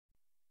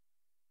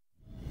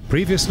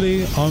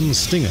Previously on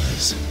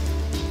Stingers.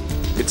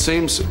 It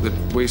seems that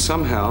we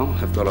somehow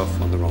have got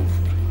off on the wrong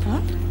foot.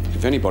 What?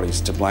 If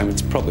anybody's to blame,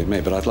 it's probably me,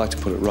 but I'd like to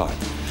put it right.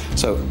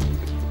 So,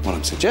 what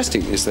I'm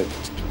suggesting is that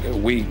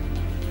we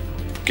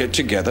get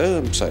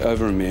together, say,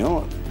 over a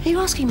meal. Are you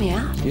asking me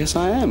out? Yes,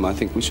 I am. I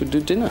think we should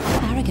do dinner.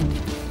 Arrogant,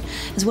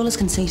 as well as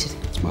conceited.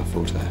 It's my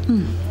forte.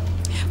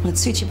 Well, it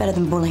suits you better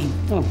than bullying.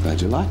 Oh, I'm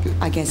glad you like it.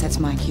 I guess that's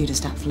my cue to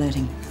start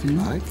flirting. If you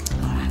like.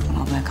 All right, well,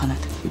 I'll work on it.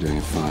 You're doing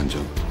a fine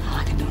job. Oh,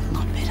 I can do it a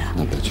lot better.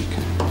 I bet you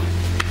can.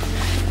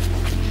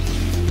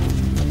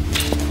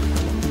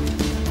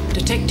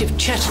 Detective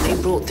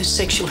Chatterley brought this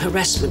sexual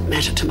harassment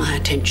matter to my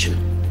attention.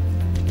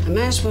 I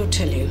may as well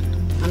tell you,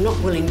 I'm not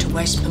willing to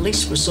waste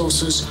police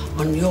resources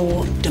on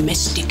your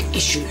domestic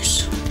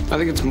issues. I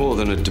think it's more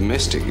than a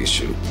domestic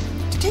issue.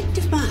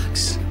 Detective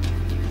Marks,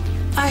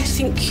 I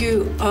think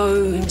you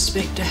owe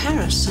Inspector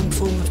Harris some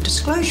form of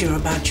disclosure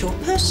about your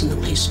personal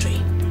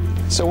history.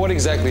 So what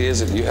exactly is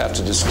it you have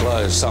to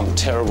disclose? Some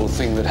terrible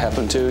thing that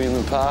happened to you in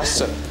the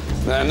past?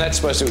 And that's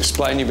supposed to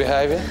explain your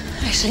behaviour?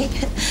 Actually,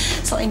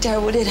 something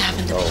terrible did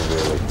happen to me. Oh,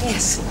 really?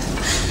 Yes.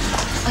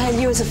 I had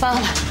you as a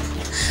father.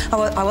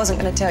 I wasn't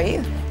going to tell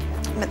you,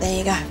 but there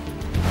you go.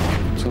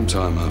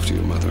 Sometime after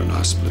your mother and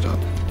I split up,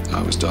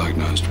 I was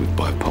diagnosed with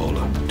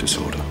bipolar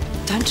disorder.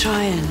 Don't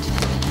try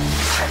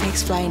and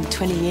explain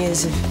 20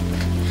 years of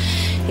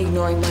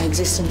ignoring my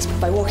existence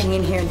by walking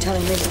in here and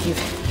telling me that you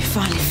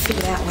finally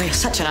figured out why you're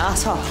such an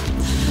asshole.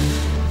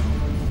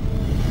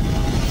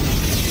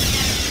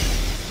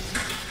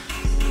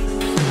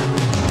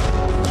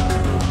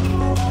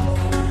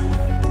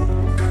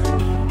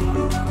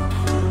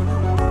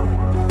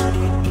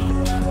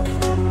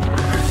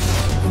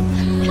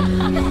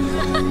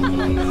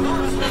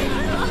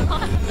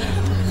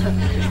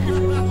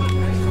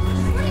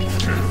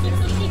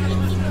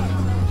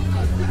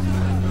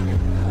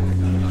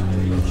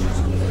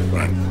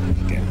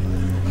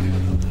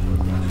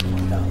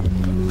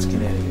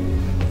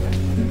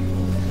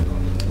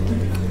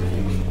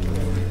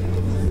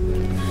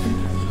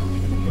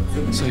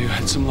 So you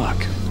had some luck?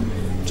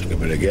 Took a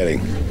bit of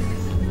getting.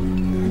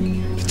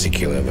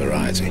 Particular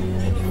variety.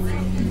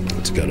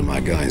 Had to go to my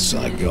guy in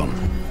Saigon.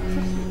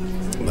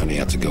 And then he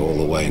had to go all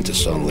the way into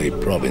Son Lee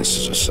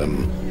province to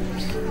some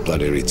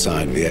bloody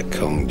retired Viet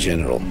Cong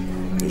general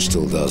who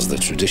still does the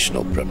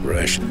traditional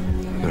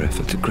preparation. Your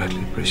efforts are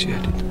greatly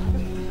appreciated.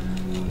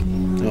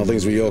 How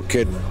things with your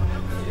kid?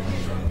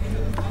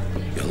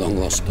 Your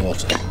long-lost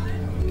daughter.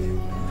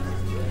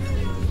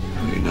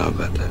 What do you know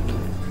about that?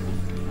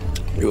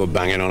 You were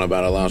banging on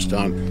about her last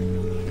time.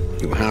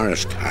 You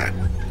harassed her.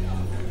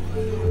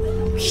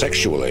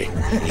 Sexually.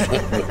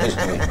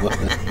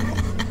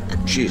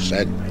 She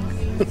said.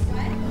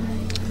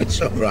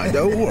 It's all right,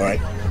 don't worry.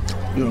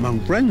 You're among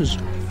friends.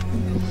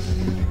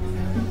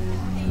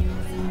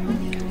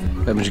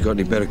 Haven't you got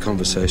any better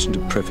conversation to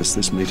preface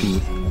this meeting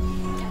with?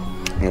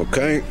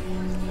 Okay.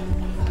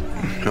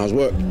 How's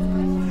work?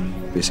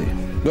 Busy.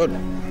 Good.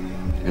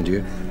 And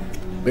you?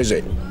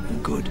 Busy.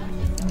 Good.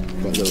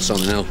 Got a little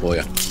something else for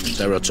you.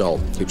 Serotol.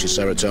 Keeps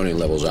your serotonin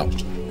levels up.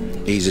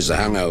 Eases the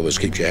hangovers,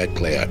 keeps your head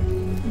clear.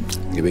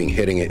 You've been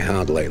hitting it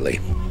hard lately.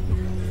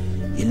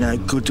 You're no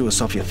good to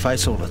us off your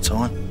face all the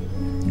time.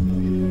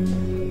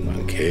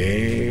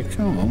 Okay,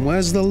 come on,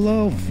 where's the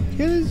love?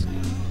 Yes.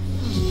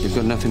 You've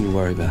got nothing to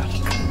worry about.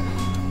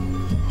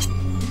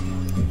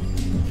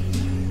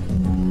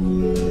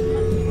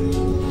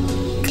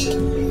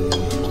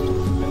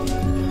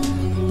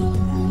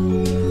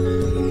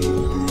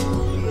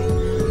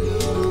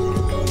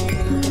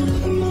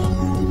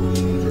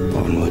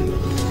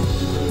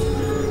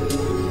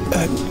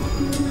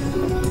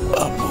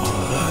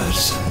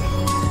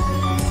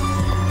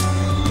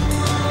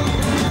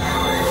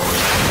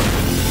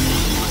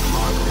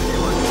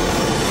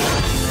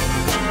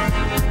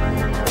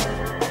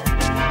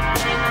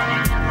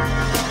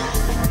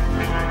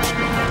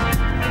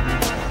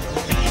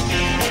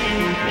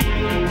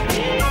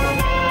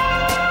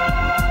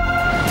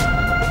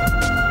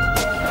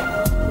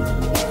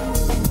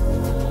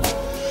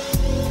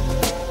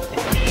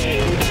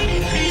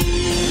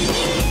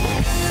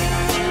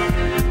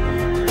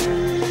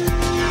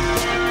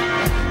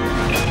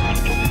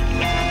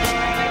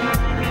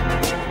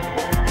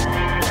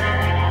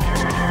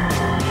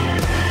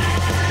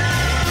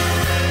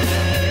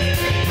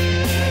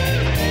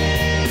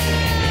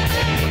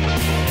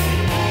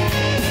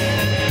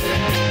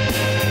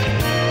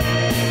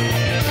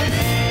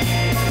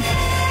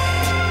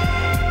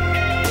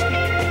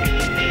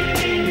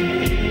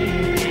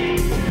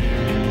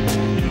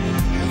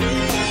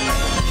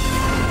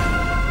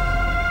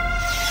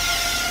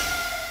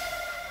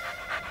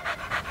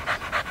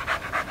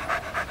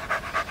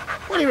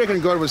 What do you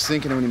reckon God was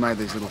thinking when he made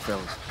these little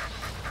fellas?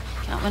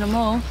 Can't win them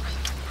all.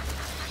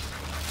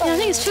 Yeah, I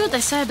think it's true what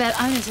they say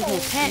about owners and their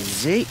pets.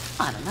 Zeke?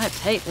 I don't know,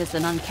 Pete. There's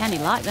an uncanny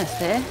likeness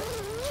there.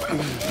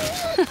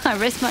 I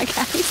rest my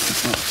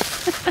case.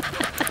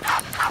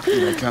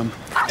 Here they come.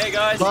 Hey,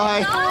 guys.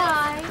 Bye.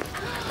 Bye.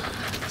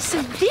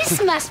 So,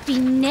 This must be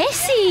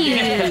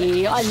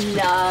Nessie. I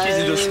know. She's a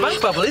little smoke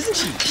bubble, isn't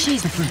she?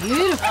 She's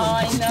beautiful. Oh,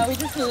 I know, we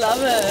just love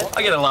her.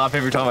 I get a laugh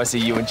every time I see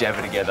you and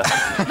Jabba together.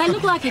 They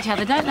look like each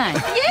other, don't they?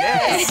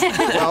 Yes.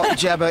 Well,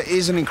 Jabba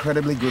is an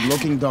incredibly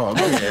good-looking dog.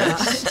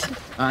 Yes.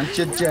 Aren't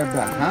you,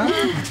 Jabba,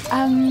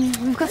 huh?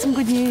 We've got some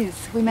good news.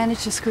 We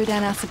managed to screw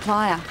down our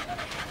supplier.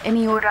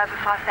 Any order over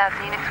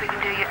 5,000 units, we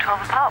can do you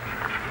 12 a pop.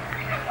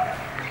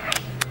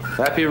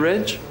 Happy,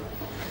 Reg?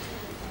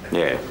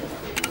 Yeah.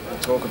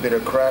 Talk a bit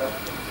of crap,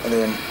 and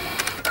then... Babe?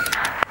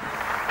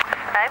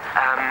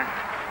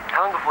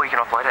 How long before you can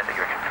offload it, do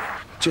you reckon?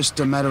 Just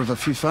a matter of a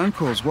few phone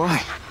calls.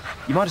 Why?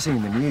 You might have seen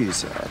in the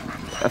news,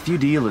 a few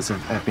dealers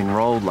have been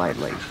rolled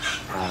lately.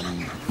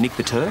 Nick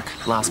the Turk,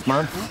 last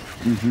month.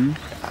 Mm-hmm.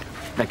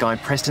 That guy in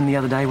Preston the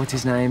other day, what's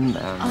his name?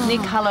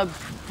 Nick Dennis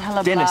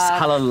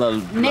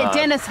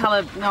Dennis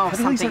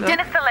something.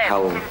 Dennis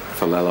Philip.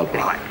 Falala.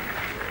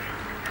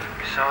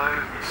 So,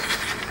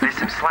 there's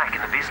some slack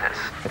in the business.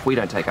 If we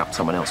don't take up,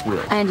 someone else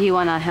will. And you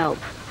want our help.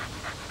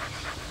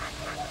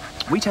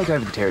 We take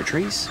over the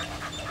territories,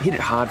 hit it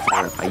hard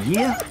for a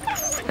year,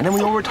 and then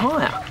we all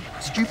retire,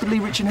 stupidly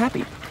rich and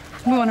happy.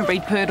 We want to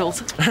breed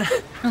poodles.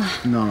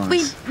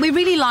 Nice. We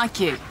really like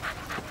you.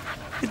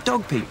 The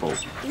dog people.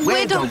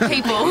 We're dog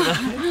people.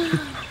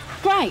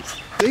 Great.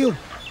 Deal.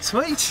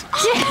 Sweet.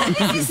 Yeah,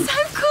 this is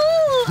so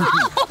cool.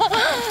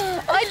 Oh,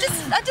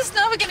 I just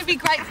know we're going to be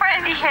great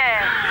friends.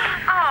 Yeah.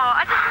 Oh,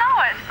 I just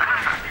know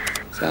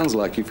it. Sounds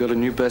like you've got a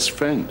new best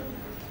friend.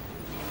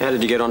 How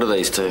did you get onto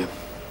these two?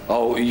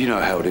 Oh, you know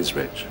how it is,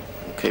 Reg.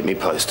 Keep me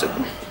posted.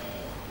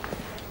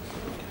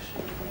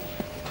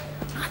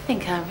 I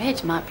think our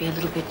Reg might be a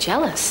little bit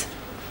jealous.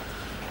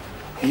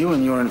 You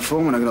and your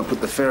informant are going to put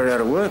the ferret out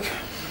of work.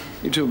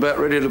 You two about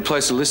ready to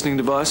place a listening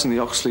device in the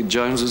Oxley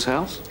Joneses'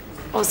 house?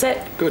 All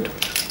set? Good.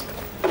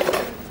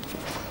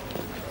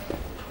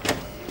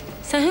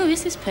 So who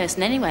is this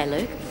person anyway,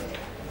 Luke?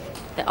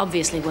 They're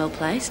obviously well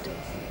placed.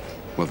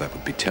 Well, that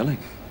would be telling.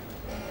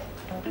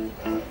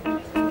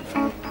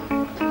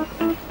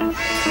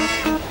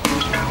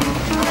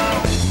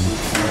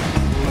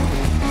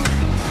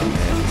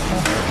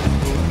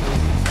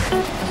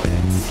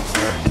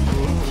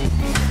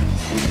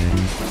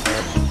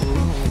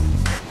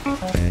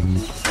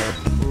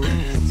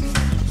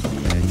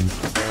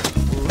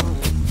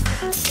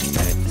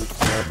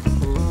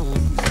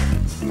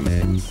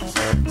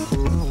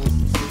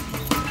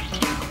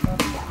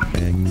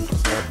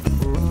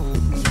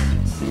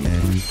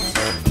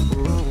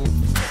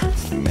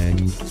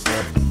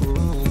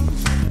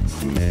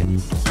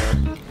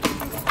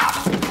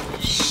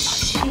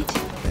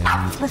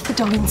 Left the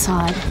dog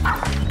inside.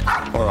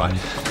 All right.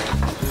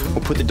 We'll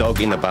put the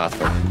dog in the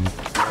bathroom.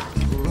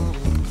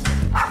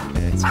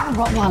 It's not a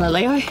Rottweiler,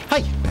 Leo.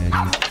 Hey!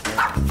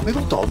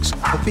 Little dogs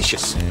are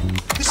vicious.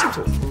 Listen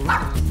to them.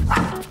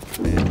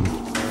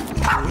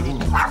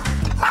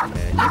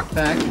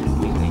 Back.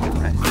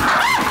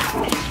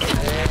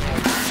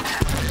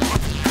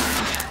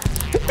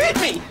 It bit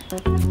me!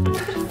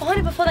 Find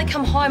it before they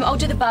come home. I'll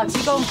do the bugs.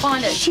 You go and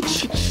find it.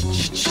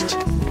 Shit.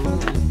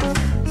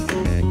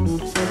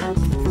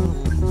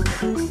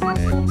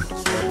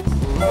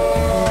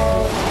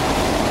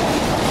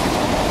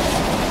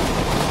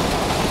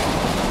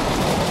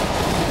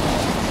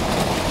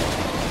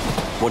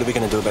 What are we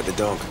going to do about the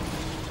dog?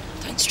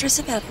 Don't stress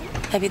about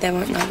it. Maybe they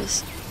won't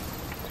notice.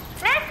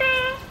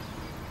 Nessie!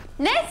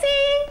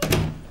 Nessie!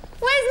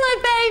 Where's my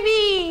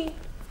baby?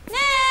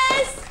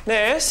 Ness!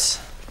 Ness?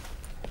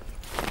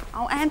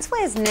 Oh, Ants,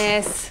 where's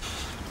Ness?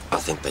 I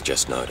think they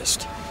just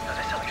noticed.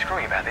 There's something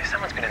screwy about this.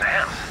 Someone's been in the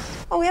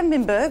house. Oh, we haven't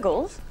been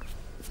burgled.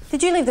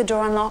 Did you leave the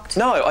door unlocked?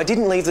 No, I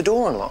didn't leave the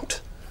door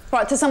unlocked.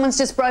 Right, so someone's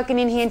just broken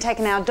in here and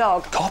taken our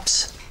dog.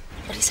 Cops?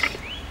 What is it?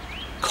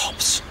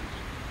 Cops.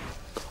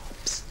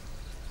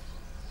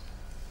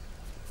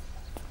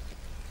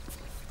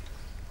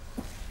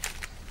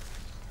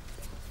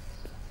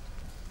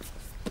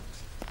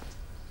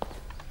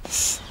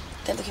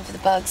 They're looking for the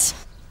bugs.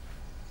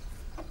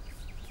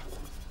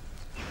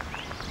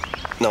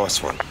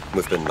 Nice one.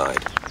 We've been made.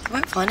 They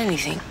won't find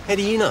anything. How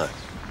do you know?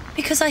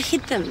 Because I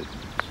hid them.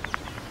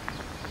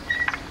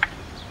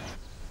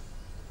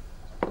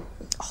 For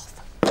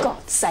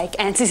God's sake,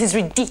 Ants, this is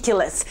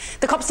ridiculous.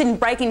 The cops didn't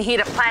break in here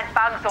to plant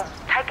bugs or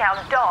take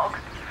our dog.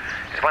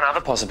 There's one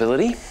other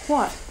possibility.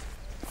 What?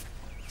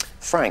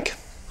 Frank.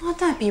 Oh,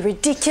 don't be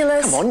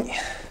ridiculous. Come on.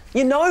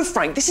 You know,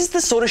 Frank, this is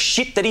the sort of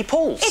shit that he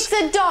pulls. It's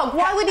a dog.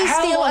 Why would he steal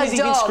a dog? How long has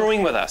he been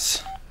screwing with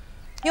us?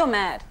 You're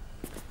mad.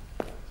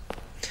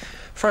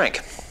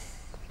 Frank.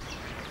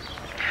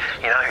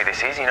 You know who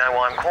this is. You know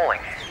why I'm calling.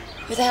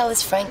 Who the hell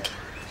is Frank?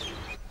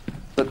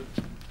 Look,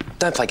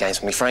 don't play games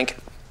with me, Frank.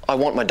 I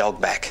want my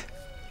dog back.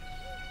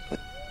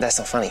 That's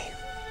not funny.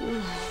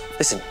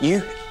 Listen,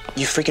 you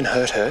freaking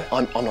hurt her.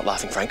 I'm not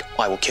laughing, Frank.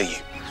 I will kill you.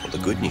 Well, the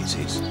good news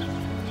is,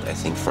 they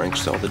think Frank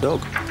stole the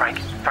dog. Frank,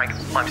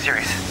 I'm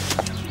serious.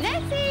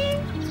 Nessie!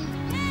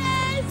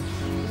 Ness!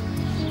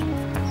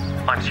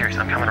 I'm serious.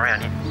 I'm coming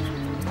around.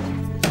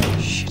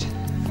 Shit.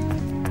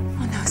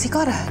 Oh, no, has he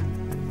got her?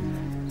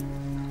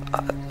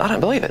 I don't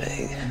believe it.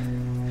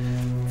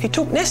 He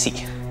took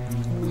Nessie.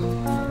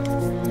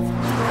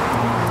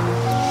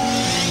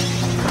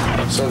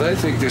 So they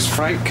think this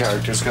Frank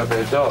character's got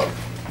their dog.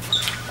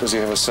 Does he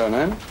have a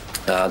surname?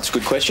 That's a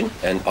good question,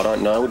 and I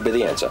don't know would be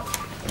the answer.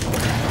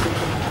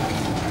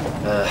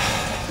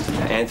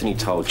 Anthony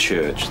told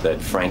Church that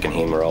Frank and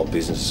him are old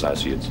business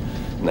associates,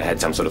 and they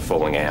had some sort of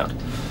falling out.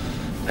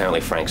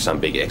 Apparently Frank's some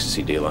big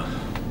ecstasy dealer.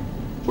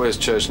 Where's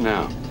Church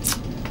now?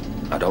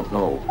 I don't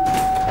know.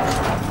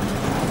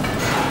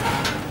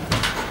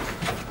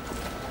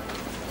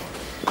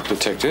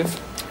 Detective?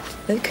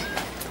 Luke?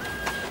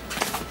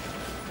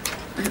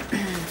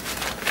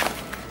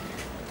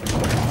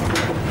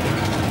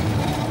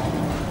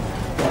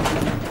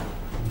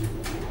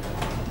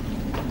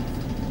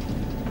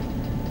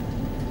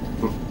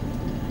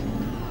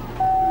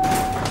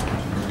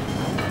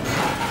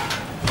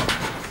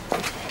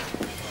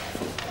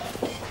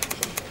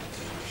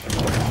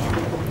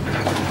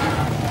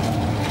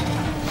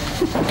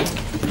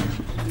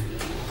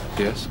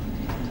 Yes?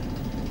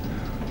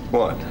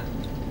 What?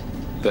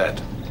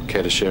 That.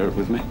 Care to share it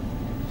with me?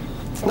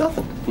 It's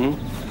nothing.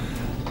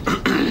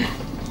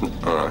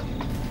 All right.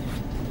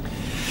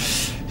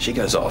 She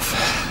goes off.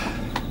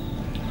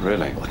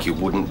 Really? Like you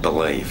wouldn't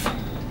believe.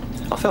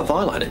 I felt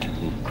violated.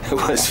 It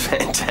was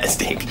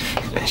fantastic.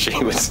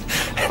 She was...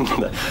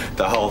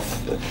 the whole...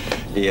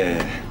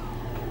 yeah.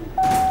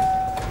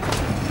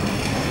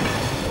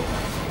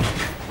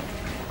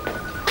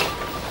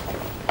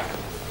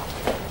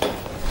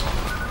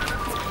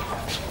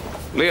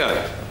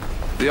 Leo,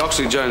 the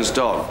Oxley Jones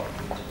dog.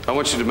 I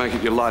want you to make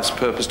it your life's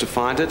purpose to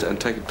find it and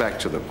take it back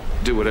to them.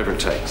 Do whatever it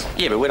takes.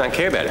 Yeah, but we don't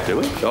care about it, do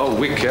we? Oh,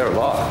 we care a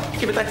lot.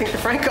 Yeah, but they think the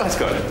Frank guy's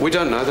got it. We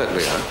don't know that,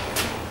 Leo.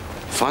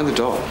 Find the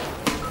dog.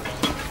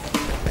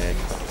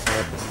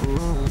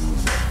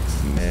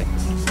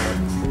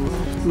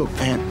 Look,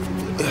 Ant,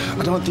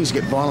 I don't want things to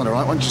get violent, all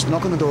right? Why don't you just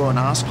knock on the door and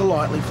ask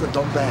politely for the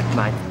dog back?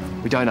 Mate,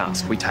 we don't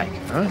ask, we take,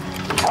 all right?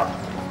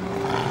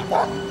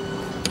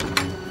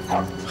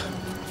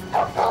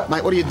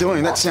 Mate, what are you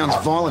doing? That sounds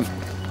violent.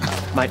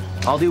 Mate,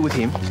 I'll deal with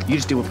him. You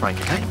just deal with Frank,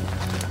 okay?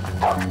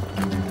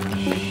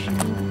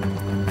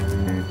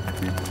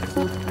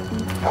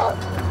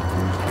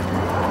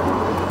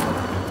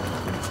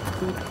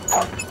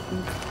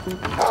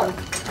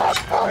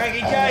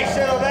 Frankie J,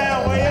 settle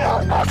down, will you?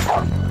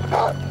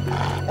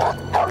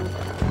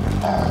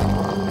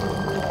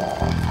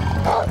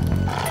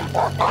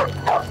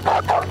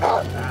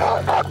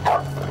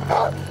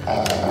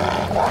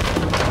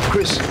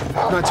 Chris,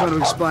 no time to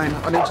explain.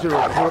 I need you to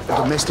report a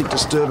domestic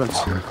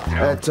disturbance.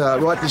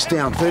 Write this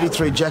down,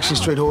 33 Jackson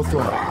Street,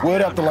 Hawthorne.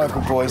 Word up the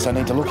local boys, they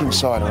need to look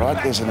inside, all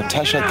right? There's an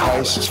attaché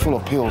case, it's full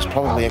of pills,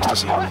 probably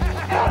ecstasy.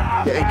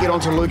 Yeah, and get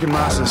on to Luke and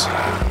Masters.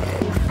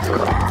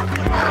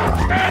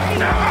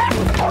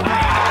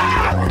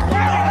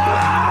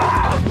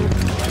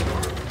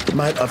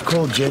 Mate, I've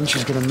called Jen.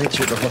 She's going to meet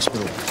you at the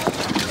hospital.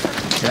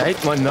 I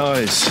hate my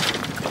nose.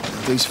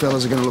 These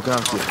fellas are going to look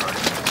after you.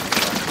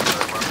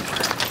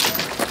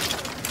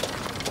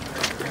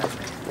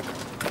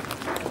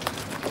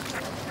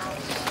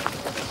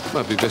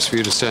 Might be best for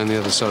you to stay on the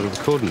other side of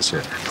the cordon,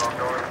 sir.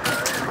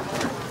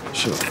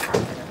 Sure.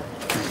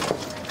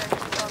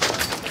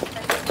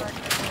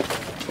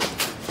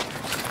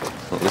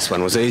 Well, this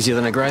one was easier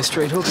than a Grey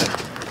Street hooker.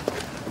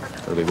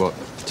 That'll be what,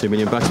 $2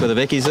 million worth of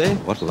Eckies there?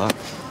 What luck.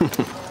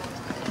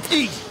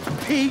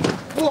 Pete,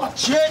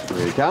 watch it!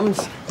 Here he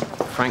comes.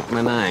 Frank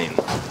Manane.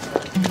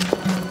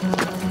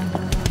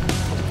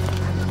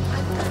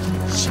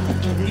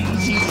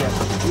 Easy.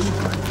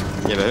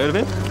 You ever heard of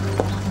him?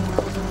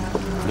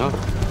 No.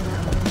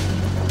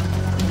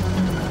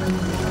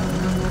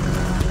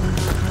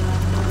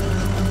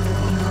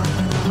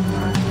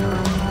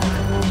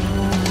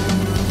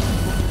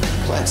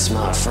 Played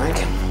smart, Frank.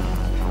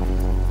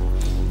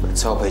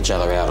 Let's help each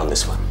other out on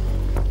this one.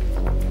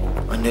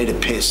 I need a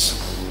piss.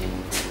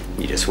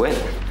 You just went.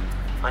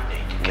 I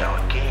need to go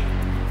again.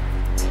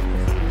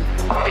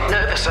 A bit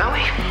nervous, are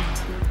we?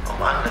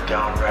 I'm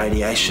undergoing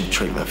radiation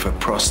treatment for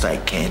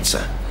prostate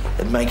cancer.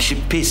 It makes you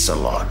piss a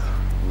lot.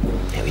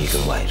 Yeah, you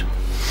can wait.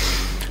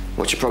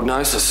 What's your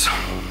prognosis?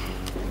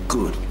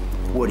 Good.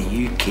 What do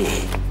you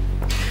care?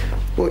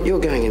 Well, you're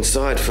going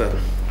inside for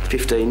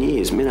 15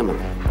 years minimum.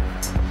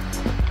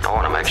 I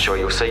want to make sure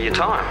you'll see your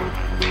time.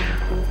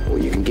 Or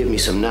you can give me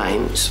some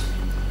names,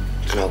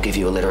 and I'll give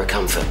you a letter of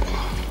comfort.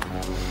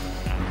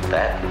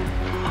 That,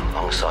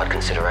 alongside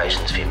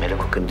considerations for your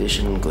medical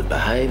condition, good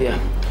behaviour,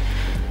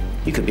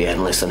 you could be out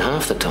in less than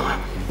half the time.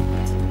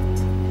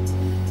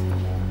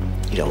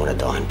 You don't want to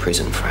die in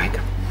prison, Frank.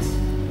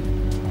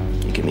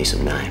 You give me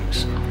some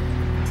names.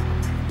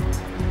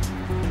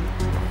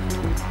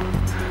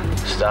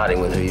 Starting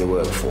with who you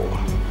work for.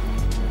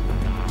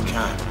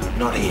 Can't.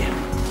 Not here.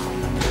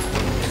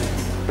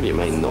 What do you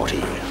mean, not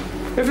here?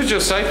 If it's your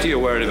safety you're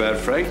worried about,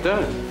 Frank,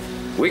 don't.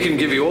 We can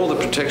give you all the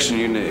protection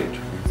you need.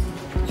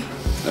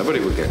 Nobody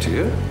will get to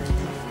you.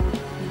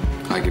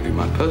 I give you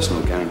my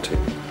personal guarantee.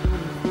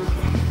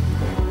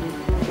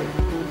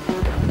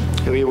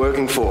 Who are you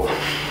working for?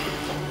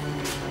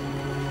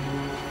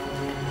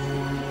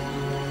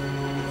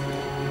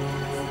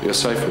 You're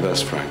safe with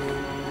us, Frank.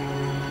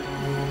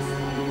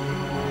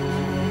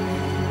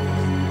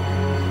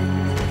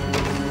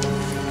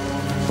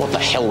 What the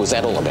hell was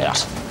that all about?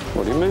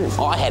 What do you mean?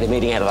 I had him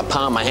eating out of the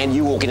palm of my hand.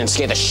 You walk in and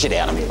scare the shit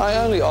out of me.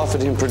 I only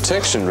offered him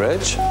protection,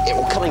 Reg. Yeah,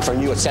 well, coming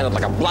from you, it sounded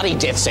like a bloody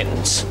death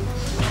sentence.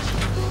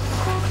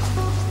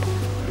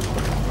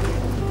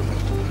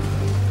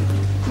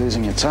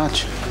 Losing your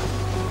touch.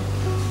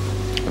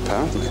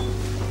 Apparently.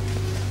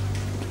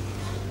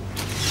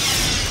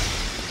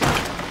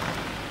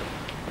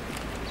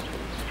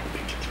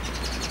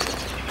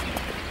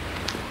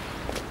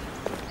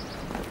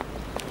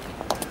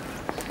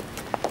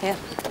 Here.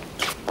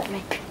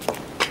 Me.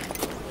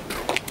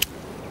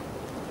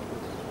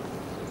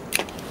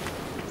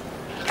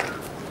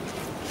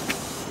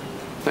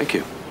 Thank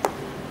you.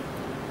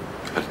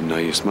 I didn't know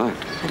you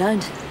smoked. I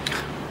don't.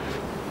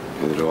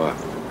 Neither do I.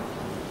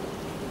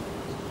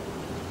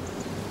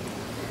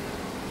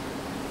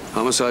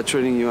 Homicide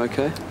treating you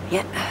okay?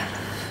 Yeah.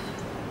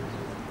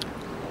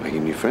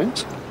 Making new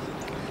friends?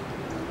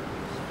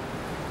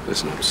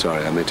 Listen, I'm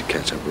sorry. I meant to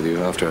catch up with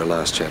you. After our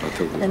last chat, I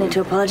thought... No need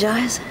to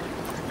apologise.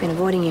 I've been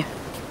avoiding you.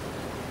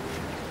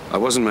 I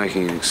wasn't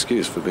making an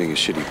excuse for being a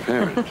shitty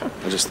parent.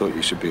 I just thought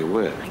you should be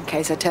aware. In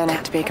case I turn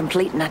out to be a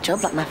complete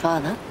nutjob like my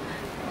father.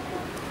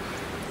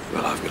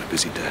 Well, I've got a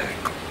busy day.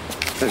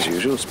 As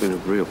usual, it's been a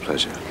real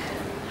pleasure.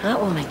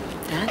 Heartwarming,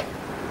 Dad.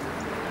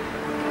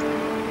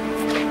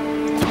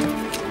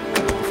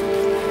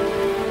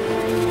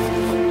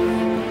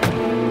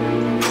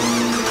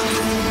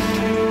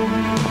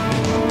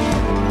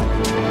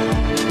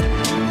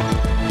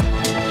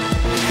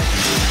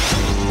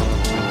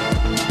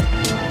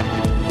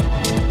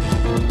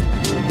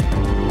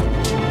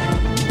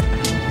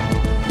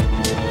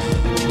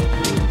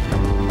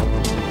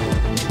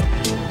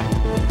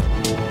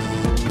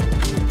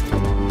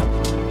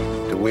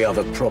 We have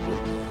a problem.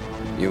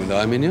 You and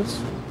I, Minions?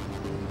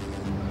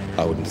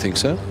 I wouldn't think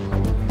so.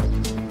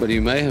 But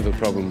you may have a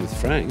problem with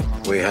Frank.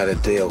 We had a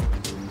deal.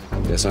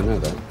 Yes, I know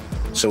that.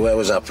 So where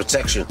was our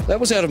protection? That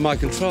was out of my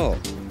control.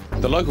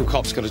 The local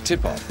cops got a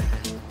tip-off.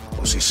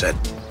 What's he said?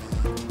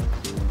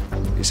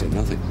 He said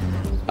nothing.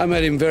 I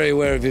made him very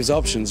aware of his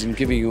options, and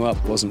giving you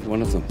up wasn't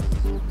one of them.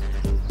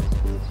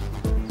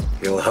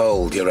 He'll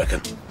hold, you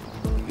reckon?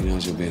 He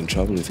knows you'll be in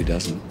trouble if he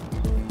doesn't.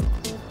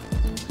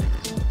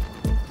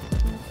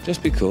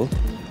 Just be cool.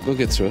 We'll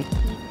get through it.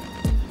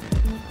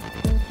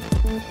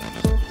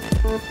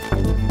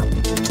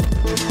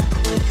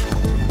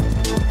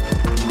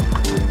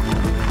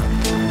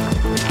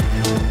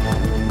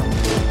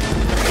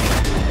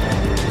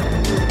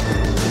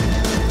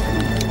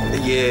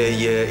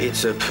 Yeah,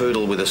 it's a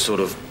poodle with a sort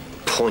of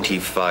pointy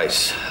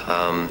face,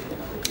 and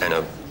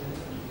a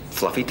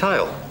fluffy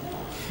tail.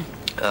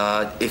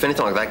 If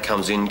anything like that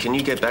comes in, can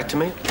you get back to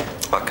me?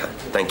 Okay,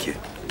 thank you.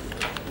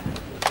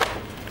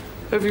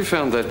 Have you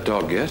found that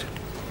dog yet?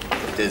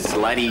 Does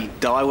Lady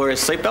Di wear a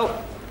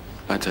seatbelt?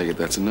 I take it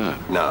that's a no.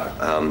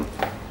 No,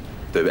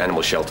 the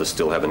animal shelter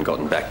still haven't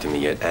gotten back to me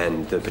yet,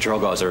 and the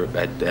patrol guys are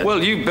at...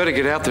 Well, you better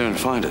get out there and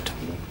find it.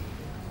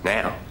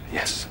 Now?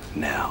 Yes,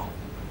 now.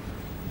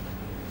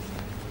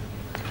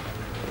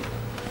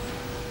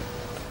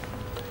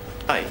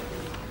 Hey.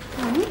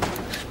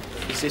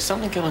 Is there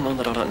something going on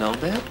that I don't know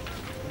about?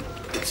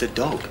 It's a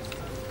dog.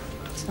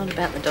 It's not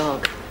about the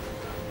dog.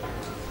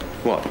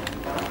 What?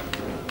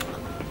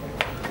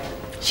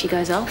 She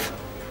goes off.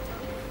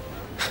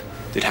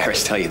 Did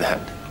Harris tell you that?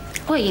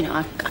 Well, you know,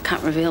 I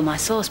can't reveal my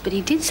source, but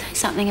he did say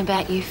something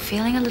about you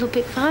feeling a little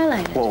bit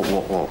violated.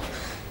 Whoa.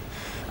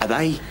 Are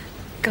they...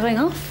 Going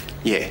off?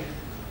 Yeah.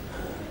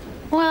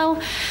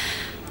 Well,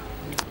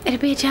 it'd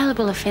be a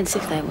jailable offence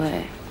if they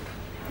were.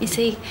 You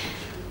see,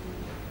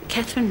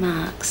 Catherine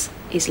Marks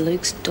is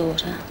Luke's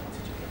daughter.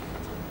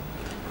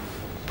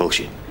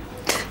 Bullshit.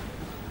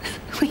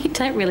 Well, you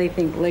don't really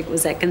think Luke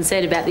was that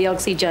concerned about the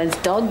Oxy Jones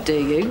dog, do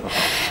you?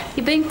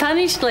 You're being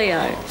punished,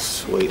 Leo.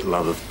 Sweet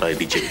love of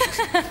baby Jesus.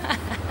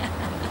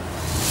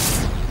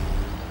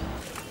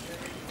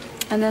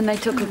 And then they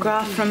took a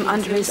graft from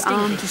under his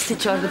arm to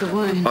stitch over the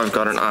wound. I've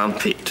got an arm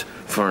picked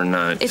for a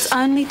nose. It's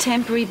only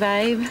temporary,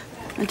 babe,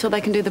 until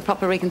they can do the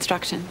proper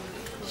reconstruction.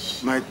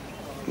 Mate,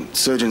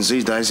 surgeons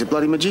these days are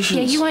bloody magicians.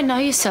 Yeah, you won't know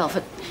yourself.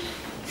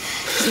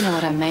 You know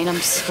what I mean. I'm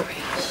sorry.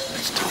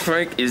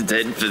 Frank is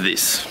dead for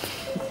this.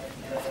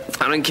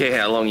 I don't care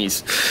how long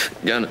he's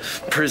going to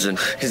prison,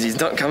 because he's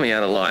not coming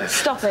out alive.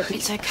 Stop it.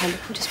 It's okay. Look,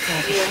 we'll just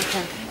grab you.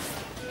 Okay.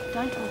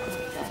 Don't talk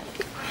like that.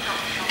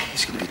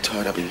 He's going to be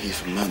tied up in here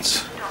for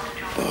months.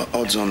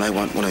 Odds on they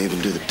won't want to even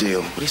do the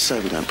deal. What do you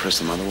say we don't press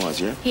them otherwise,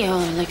 yeah? Yeah,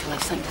 well, Luke will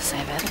have something to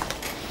say about it.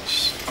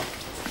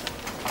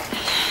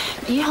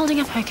 Are you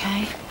holding up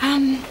okay?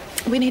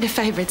 We need a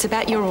favour. It's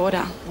about your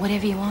order.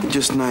 Whatever you want.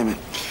 Just name it.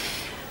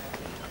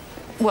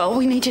 Well,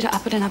 we need you to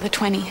up it another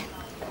 20.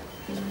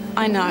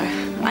 I know.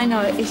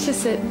 It's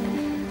just that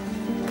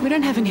we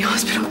don't have any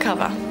hospital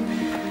cover.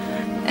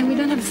 And we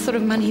don't have the sort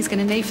of money he's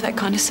going to need for that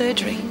kind of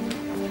surgery.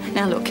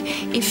 Now, look,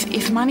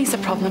 if money's a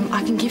problem,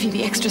 I can give you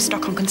the extra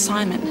stock on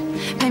consignment.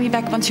 Pay me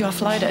back once you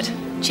offload it.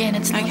 Jen,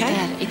 it's not Okay.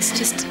 that. It's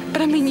just...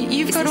 But I mean,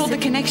 you've got all the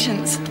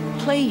connections.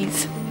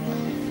 Please.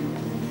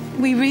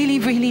 We really,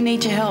 really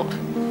need your help.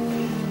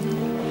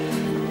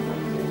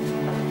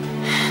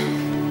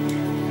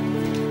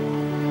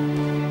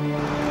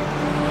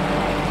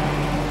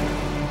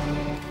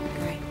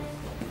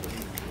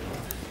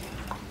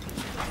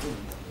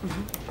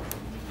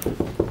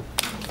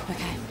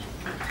 Okay.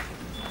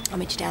 I'll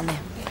meet you down there.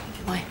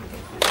 Bye.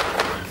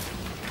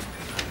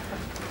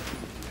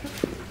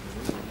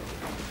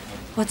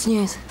 What's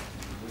news?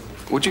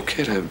 Would you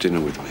care to have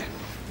dinner with me?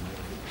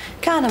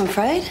 Can't, I'm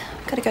afraid.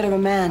 Got to go to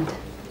remand.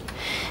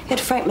 You had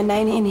Frank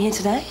Manane in here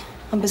today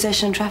on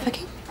possession and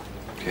trafficking.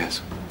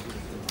 Yes.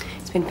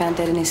 He's been found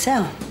dead in his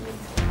cell.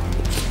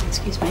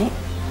 Excuse me.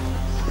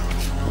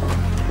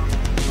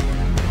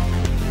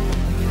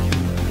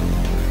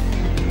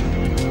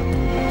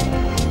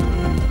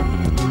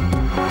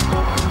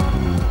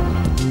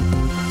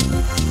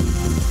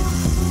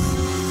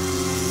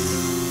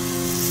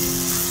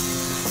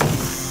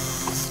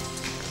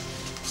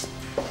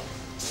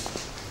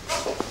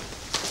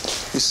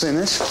 You seen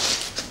this?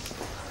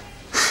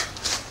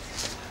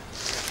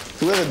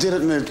 Whoever did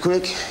it moved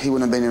quick. He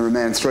wouldn't have been in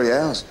remand 3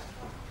 hours.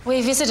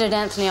 We visited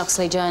Anthony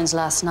Oxley-Jones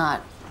last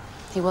night.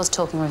 He was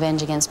talking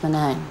revenge against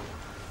Manane.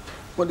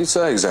 What did he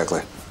say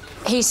exactly?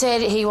 He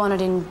said he wanted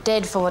him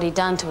dead for what he'd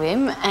done to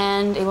him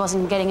and he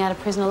wasn't getting out of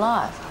prison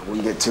alive. I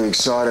wouldn't get too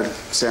excited.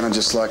 Sounded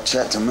just like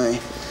chat to me.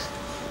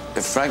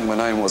 If Frank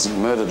Manane wasn't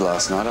murdered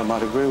last night, I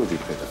might agree with you,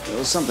 Peter. There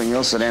was something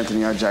else that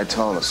Anthony O.J.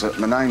 told us. That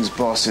Manane's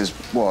boss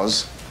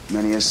was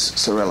Manius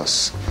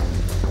Sorellis.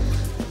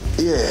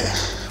 Yeah,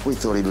 we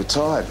thought he'd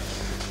retired.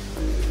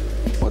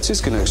 What's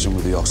his connection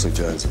with the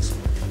Oxley-Joneses?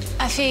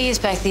 A few years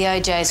back, the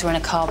OJs were in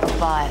a co-op of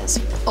buyers.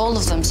 All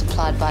of them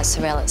supplied by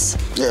Sorellis.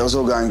 Yeah, it was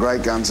all going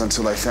great guns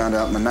until they found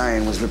out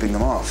Manane was ripping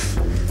them off.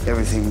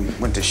 Everything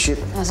went to shit.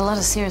 There was a lot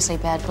of seriously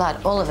bad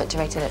blood, all of it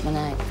directed at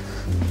Manane.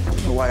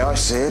 The way I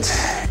see it,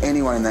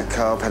 anyone in that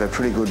co-op had a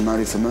pretty good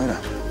motive for murder.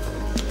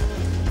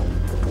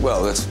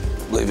 Well, let's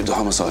leave it to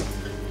homicide.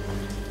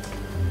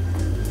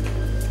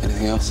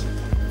 Anything else?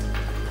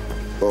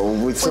 Well,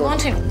 we thought... We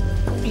want to...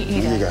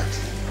 You go.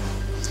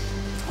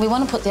 We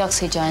want to put the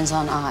Oxley-Jones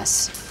on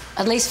ice.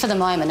 At least for the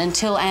moment,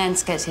 until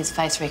Ans gets his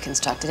face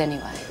reconstructed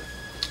anyway.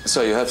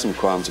 So you have some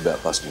qualms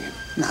about busting him?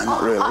 No,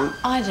 not really.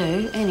 I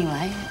do,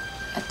 anyway,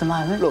 at the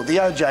moment. Look, the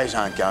OJs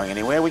aren't going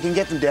anywhere. We can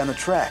get them down the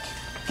track.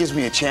 Gives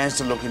me a chance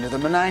to look into the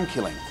Manane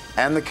killing.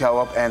 And the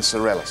co-op and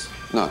Sorellis.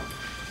 No.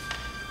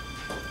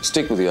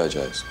 Stick with the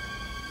OJs.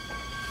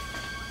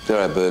 They're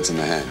our birds in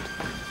the hand.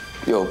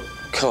 Your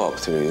co-op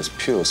theory is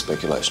pure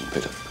speculation,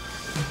 Peter.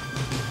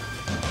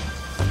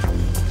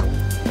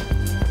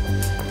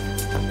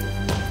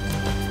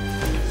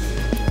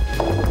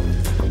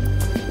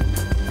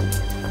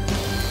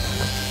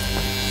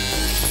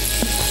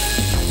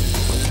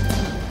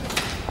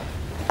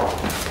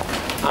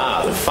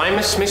 Ah, the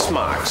famous Miss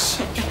Marks.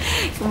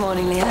 Good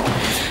morning, Leah.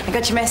 I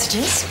got your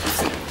messages.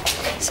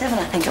 7,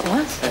 I think it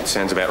was. That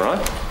sounds about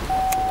right.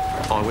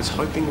 I was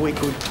hoping we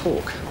could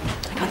talk.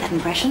 I got that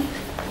impression.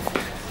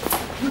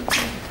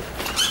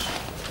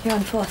 You're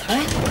on 4th,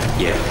 right?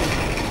 Yeah.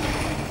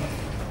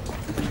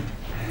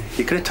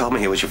 You could have told me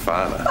he was your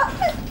father.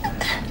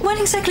 When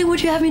exactly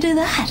would you have me do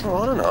that?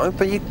 Oh, I don't know,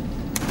 but you...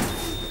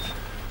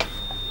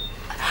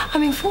 I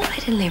mean, 4th, I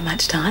didn't leave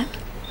much time.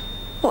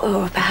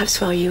 Or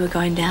perhaps while you were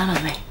going down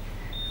on me.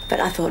 But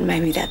I thought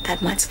maybe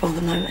that might spoil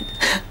the moment.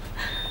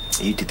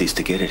 You did this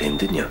to get at him,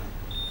 didn't you?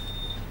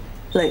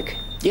 Luke.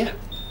 Yeah.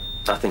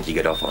 I think you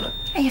get off on it.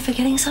 Are you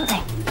forgetting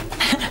something?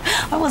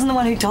 I wasn't the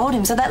one who told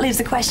him, so that leaves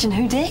the question,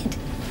 who did?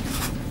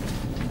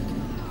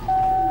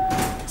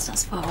 Let's not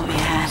spoil what we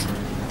had.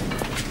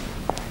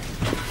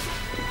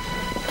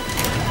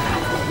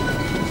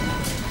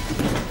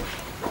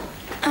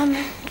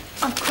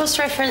 I've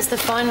cross-referenced the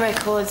phone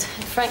records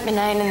of Frank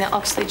Manane and the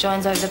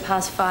Oxley-Jones over the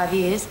past 5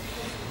 years.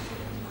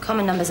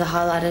 Common numbers are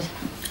highlighted.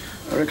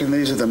 I reckon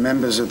these are the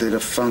members of the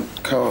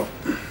defunct co-op.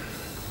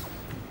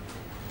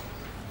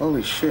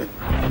 Holy shit.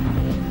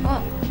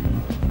 What?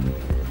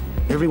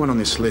 Everyone on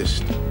this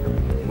list,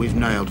 we've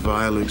nailed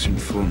via Luke's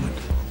informant,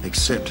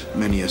 except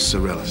Manius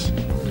Sorellis.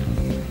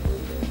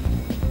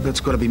 That's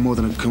got to be more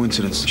than a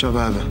coincidence. Shove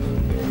over.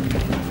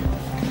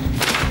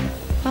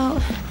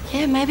 Well,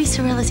 yeah, maybe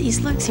Sorellis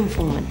is Luke's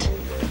informant.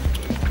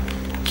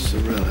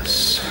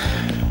 Sorellis.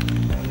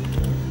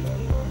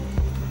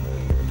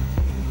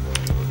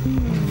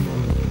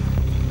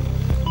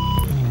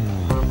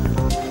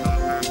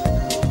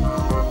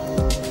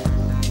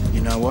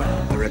 You know what?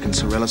 I reckon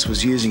Sorellis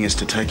was using us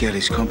to take out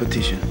his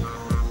competition.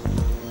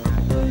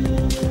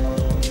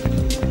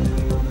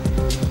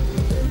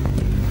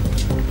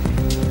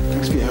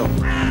 Thanks for your help.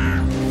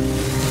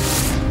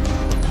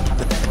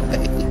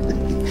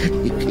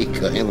 You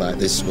keep going like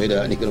this,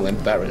 sweetheart, and you're going to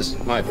embarrass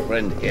my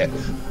friend here.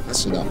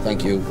 That's enough.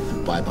 Thank you.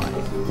 Bye-bye.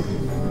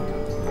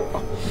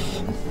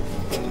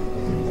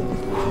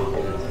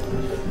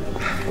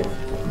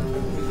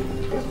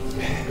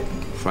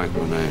 Frank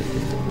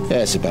Manane.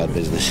 Yeah, it's a bad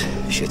business.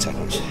 Shit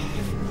happens.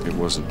 It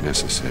wasn't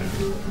necessary.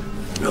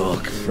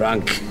 Look,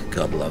 Frank,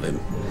 God love him,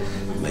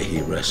 may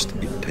he rest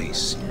in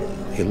peace.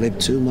 He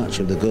lived too much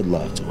of the good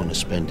life to want to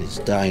spend his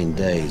dying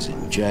days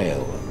in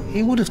jail.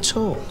 He would have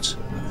talked.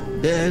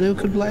 Yeah, and who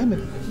could blame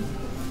him?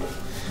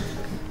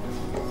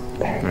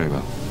 Very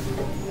well.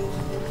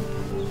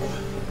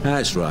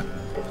 That's right.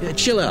 Yeah,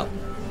 chill out.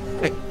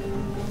 Hey,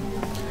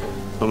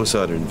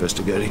 homicide are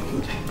investigating.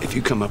 If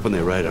you come up on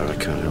their radar, I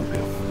can't help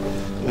you.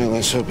 Well,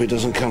 let's hope it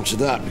doesn't come to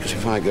that, because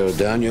if I go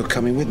down, you're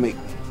coming with me.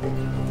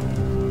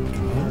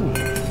 Oh,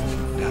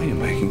 now you're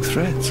making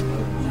threats.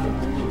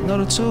 Not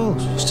at all.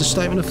 Just a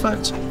statement of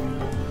fact.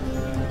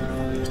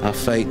 Our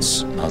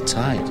fates are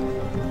tied.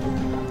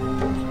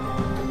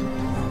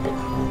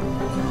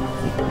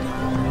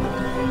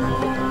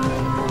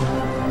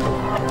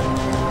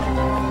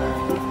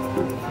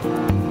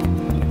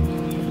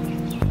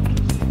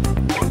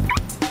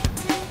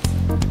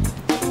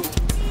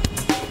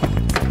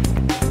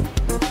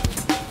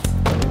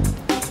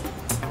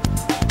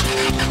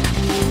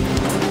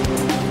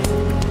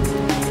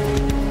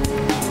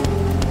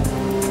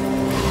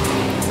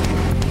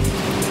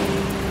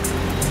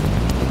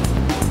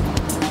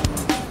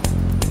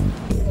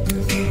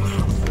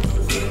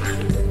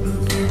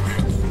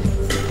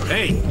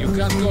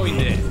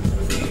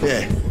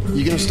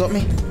 You gonna stop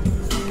me?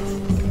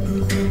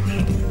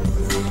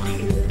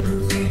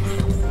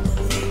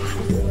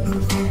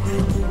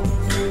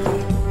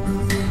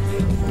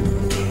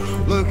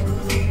 Luke.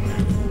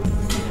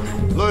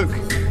 Luke.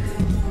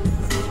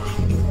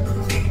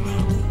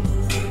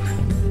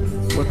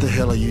 What the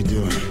hell are you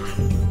doing?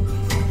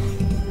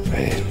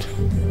 Fred,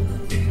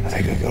 I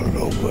think I got it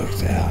all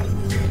worked out.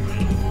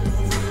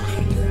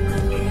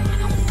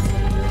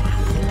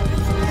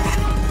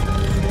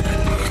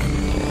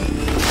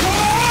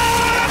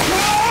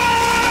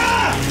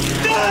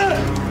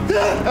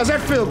 How's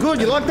that feel?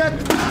 Good? You like that?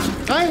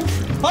 Hey?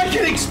 I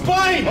can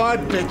explain! I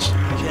bet you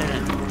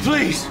can.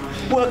 Please.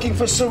 Working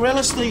for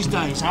Sorellis these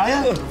days,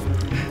 are you?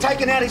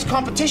 Taking out his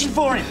competition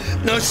for him.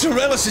 No,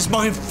 Sorellis is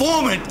my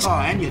informant. Oh,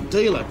 and your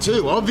dealer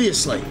too,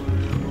 obviously.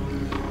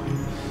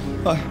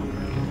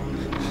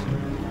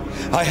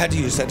 I had to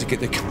use that to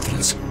get their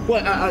confidence.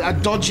 What, a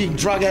dodgy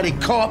drug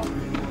addict cop?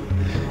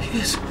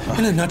 Yes,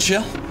 in a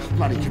nutshell.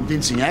 Bloody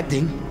convincing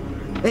acting.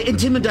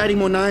 Intimidating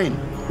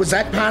Mornane. Was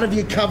that part of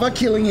your cover,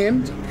 killing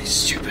him? Don't be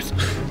stupid.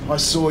 I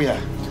saw you.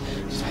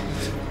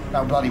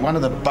 No, bloody one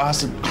of the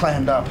bastards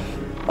clammed up.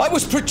 I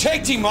was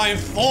protecting my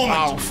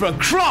informant. Oh, for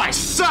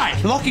Christ's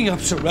sake! Locking up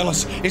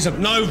Sorellis is of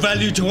no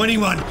value to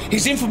anyone.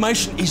 His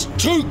information is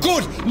too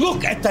good.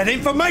 Look at that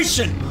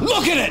information.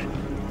 Look at it.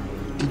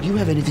 Did you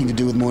have anything to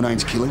do with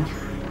Mornane's killing?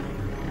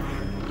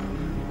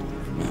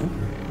 No.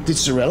 Did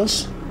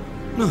Sorellis?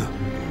 No.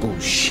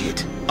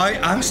 Bullshit. I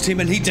asked him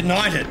and he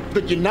denied it.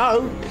 But you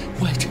know.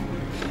 Wait.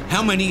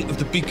 How many of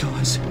the big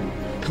guys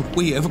have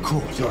we ever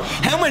caught?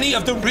 How many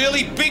of the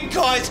really big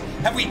guys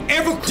have we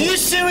ever caught? Do you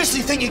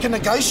seriously think you can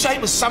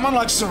negotiate with someone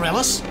like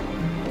Sorellis?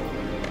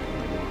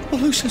 Well,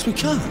 who says we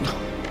can't?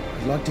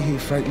 I'd like to hear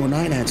Frank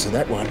Mornane answer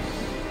that one.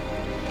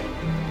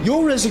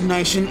 Your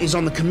resignation is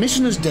on the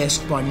Commissioner's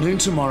desk by noon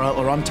tomorrow,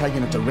 or I'm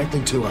taking it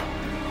directly to her.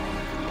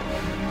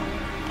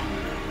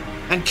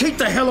 And keep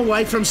the hell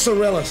away from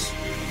Sorellis.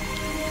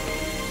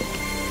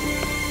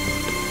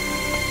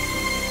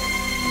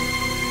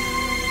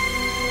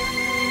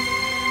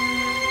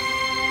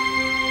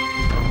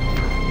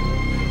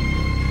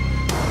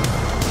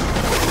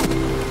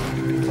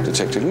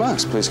 Detective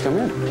Marks, please come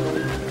in.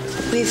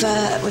 We've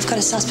got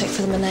a suspect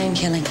for the Mornane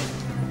killing.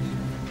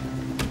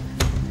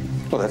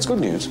 Well, that's good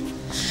news.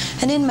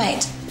 An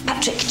inmate,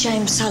 Patrick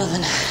James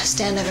Sullivan,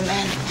 Standover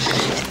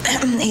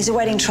man. He's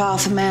awaiting trial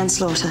for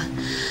manslaughter.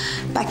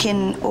 Back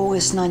in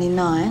August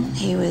 '99,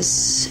 he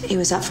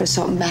was up for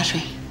assault and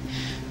battery,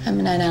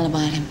 and Mornane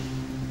alibied him,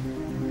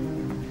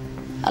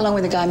 along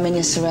with the guy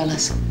Minya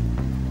Sorellis.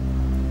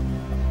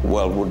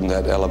 Well, wouldn't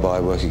that alibi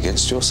work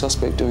against your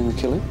suspect doing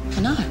the killing?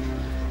 I know.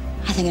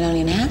 I think it only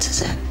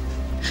enhances it.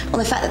 Well,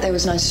 the fact that there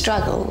was no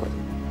struggle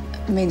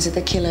means that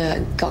the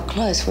killer got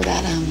close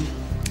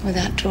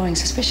without drawing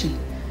suspicion.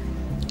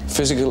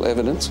 Physical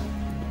evidence?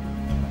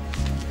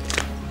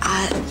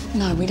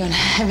 No, we don't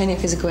have any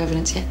physical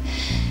evidence yet.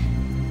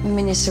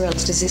 Minya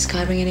Sorellis, does this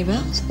guy ring any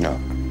bells? No.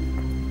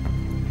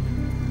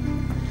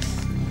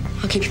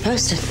 I'll keep you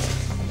posted.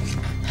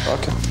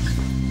 Okay.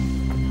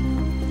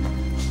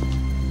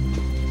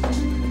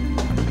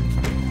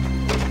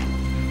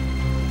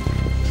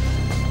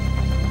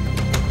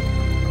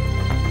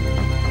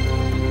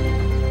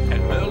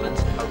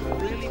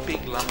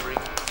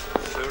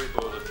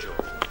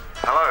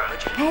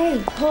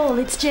 Hey, Paul,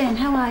 it's Jen.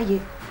 How are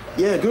you?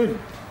 Yeah, good.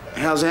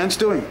 How's Ants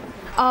doing?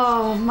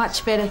 Oh,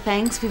 much better,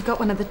 thanks. We've got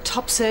one of the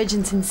top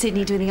surgeons in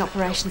Sydney doing the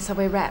operation, so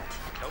we're wrapped.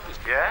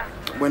 Yeah?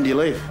 When do you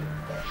leave?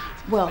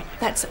 Well,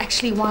 that's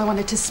actually why I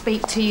wanted to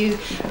speak to you.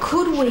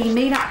 Could we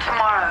meet up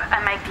tomorrow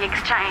and make the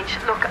exchange?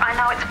 Look, I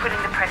know it's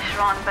putting the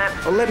pressure on, but...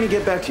 Well, let me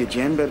get back to you,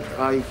 Jen, but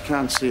I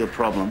can't see a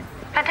problem.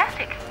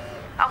 Fantastic.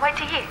 I'll wait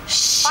to hear.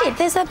 Shit,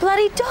 there's that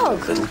bloody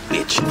dog. Little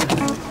bitch.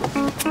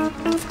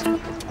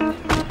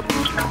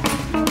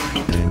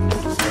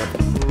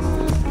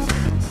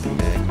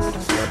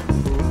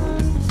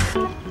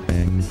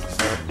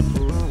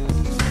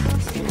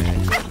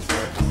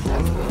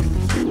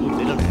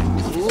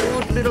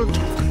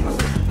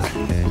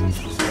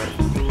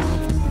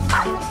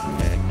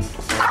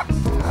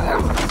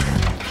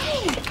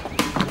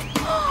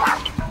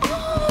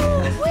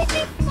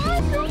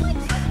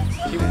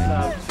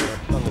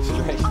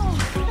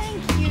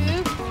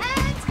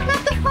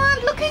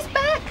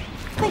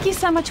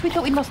 so much we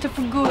thought we'd lost her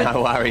for good.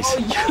 No worries.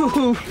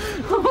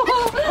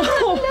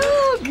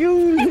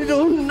 You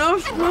little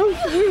nuff, where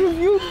have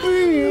you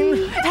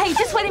been? Hey,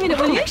 just wait a minute,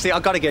 will you? Actually,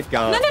 I've got to get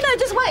going. No,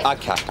 just wait.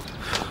 Okay.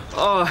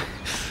 Oh,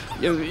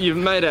 you've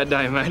made our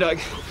day, mate. I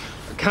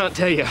can't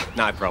tell you.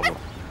 No problem.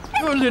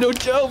 A little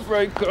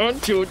jailbreak,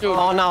 can't you?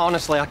 Oh, no,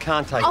 honestly, I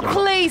can't take Oh, it.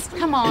 please,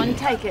 come on,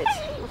 take it.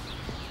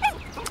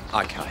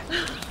 Okay.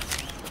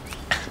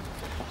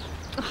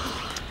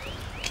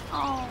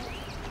 Oh.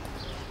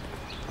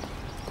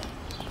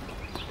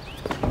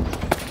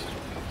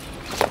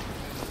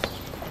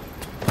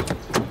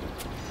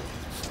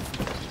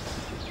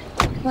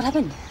 What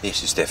happened?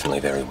 This is definitely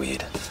very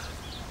weird.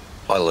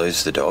 I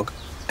lose the dog,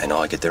 and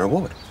I get the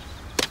reward.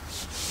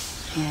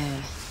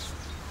 Yeah.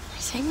 They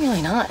seem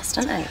really nice,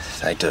 don't they?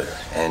 They do,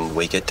 and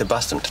we get to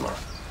bust them tomorrow.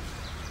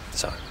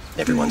 So,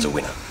 everyone's a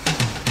winner.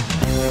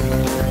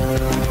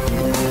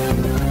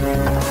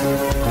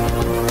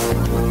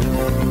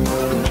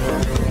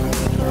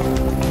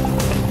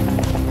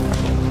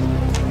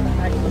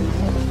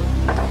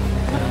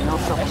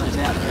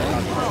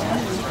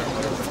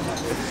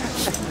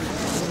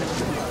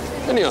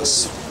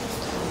 Ineos,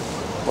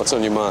 what's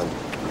on your mind?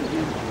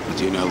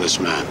 Do you know this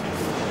man?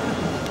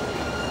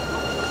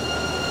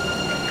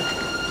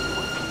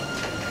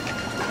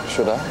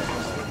 Should I?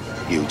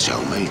 You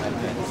tell me.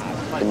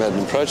 He made an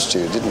approach to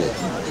you, didn't he?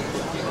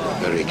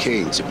 Very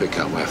keen to pick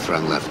up where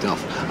Fran left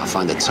off. I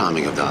find the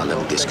timing of that a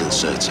little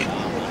disconcerting.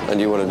 And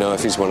you want to know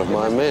if he's one of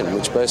my men,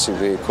 which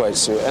basically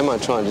equates to, am I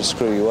trying to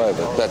screw you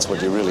over? That's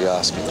what you're really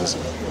asking, isn't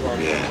it?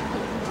 Yeah,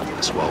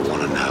 that's what I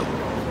want to know.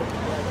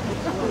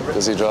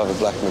 Does he drive a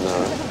black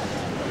Monaro?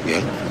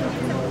 Yeah.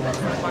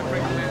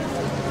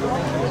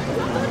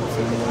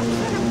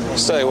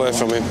 Stay away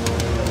from him.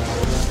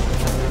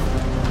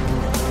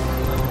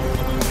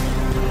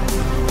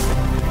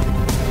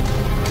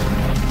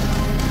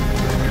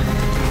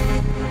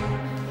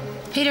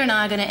 Peter and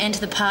I are going to enter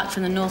the park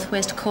from the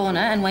northwest corner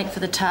and wait for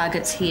the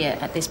targets here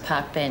at this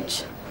park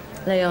bench.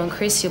 Leo and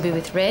Chris, you'll be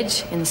with Reg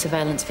in the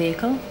surveillance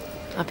vehicle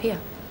up here.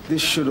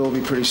 This should all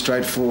be pretty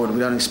straightforward. We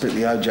don't expect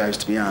the OJs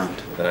to be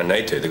armed. They don't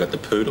need to. They've got the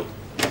poodle.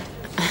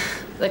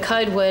 The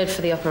code word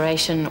for the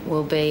operation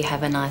will be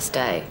have a nice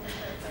day.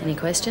 Any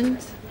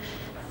questions?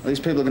 These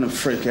people are going to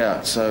freak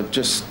out, so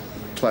just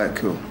play it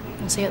cool.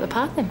 We'll see you at the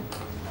park then.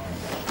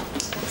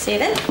 See you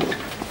then.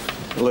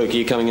 Luke, are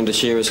you coming in to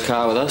share his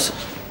car with us?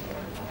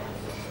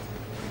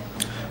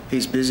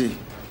 He's busy.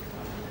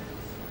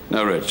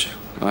 No, Reg.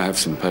 I have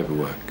some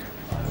paperwork.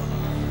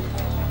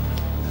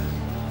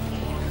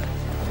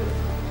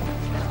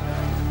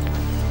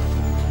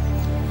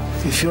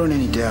 If you're in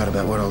any doubt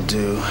about what I'll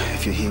do,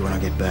 if you're here when I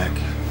get back...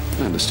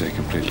 I understand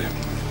completely.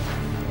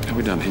 Are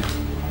we done here?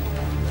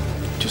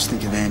 Just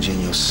think of Angie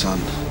and your son.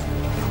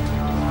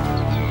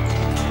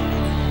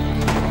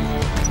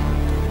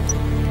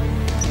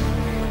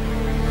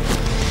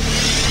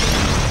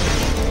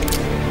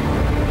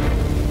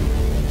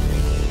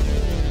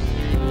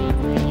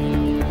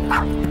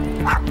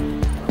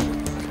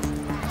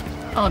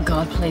 Oh,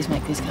 God, please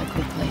make this go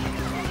quickly.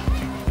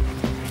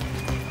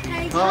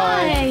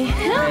 Hi.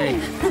 Hi.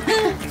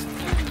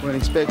 Weren't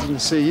expecting to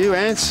see you,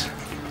 Ants.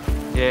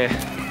 Yeah.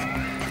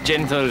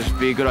 Jen thought it'd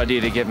be a good idea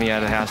to get me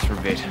out of the house for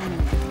a bit.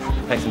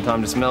 Take some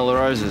time to smell the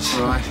roses.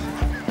 Right.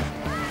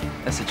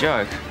 That's a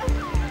joke.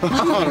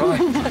 All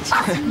right.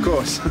 Of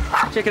course.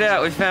 Check it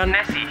out, we found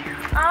Nessie.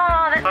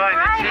 Oh, that's great.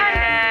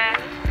 Yeah.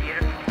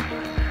 Beautiful.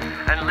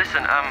 And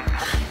listen,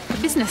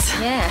 Business.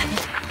 Yeah.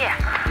 Yeah.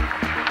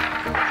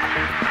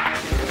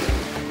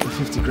 The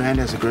 50 grand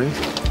as agreed.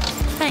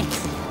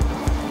 Thanks.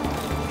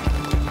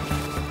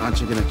 Aren't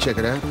you going to check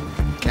it out?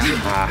 Count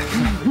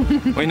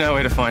it? We know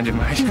where to find you,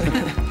 mate.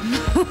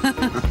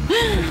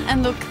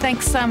 And look,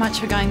 thanks so much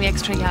for going the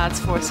extra yards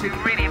for us. We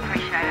really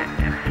appreciate it.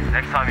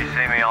 Next time you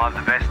see me, I'll have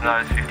the best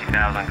nose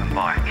 50,000 can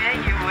buy. Yeah,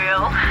 you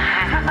will.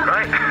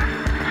 Great.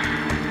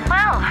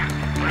 Well,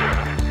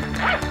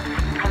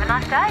 have a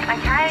nice day.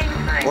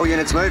 Okay. All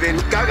units move in.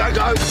 Go, go,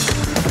 go!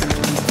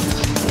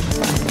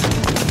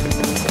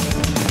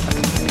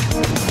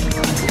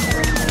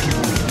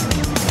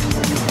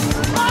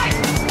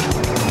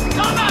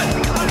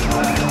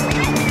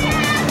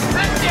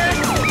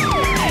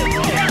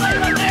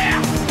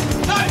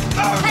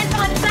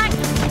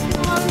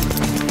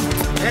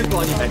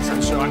 That's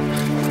sunshine.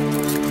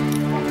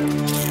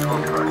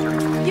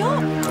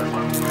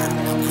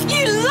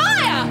 You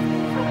liar!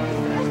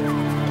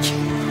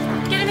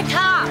 Get in the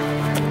car.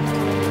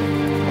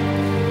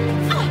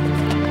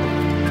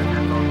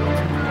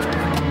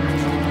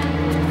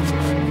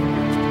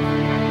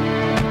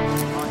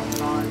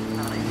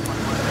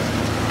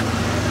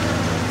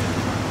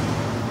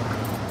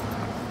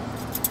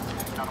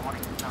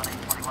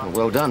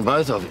 Well done,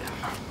 both of you.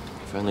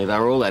 If only they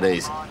were all that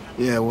easy.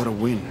 Yeah, what a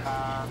win.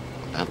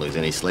 Don't lose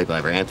any sleep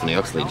over Anthony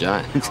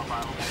Oxley-Jones.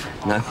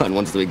 No one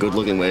wants to be good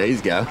looking where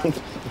he's going.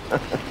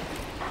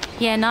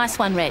 Yeah, nice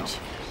one, Reg.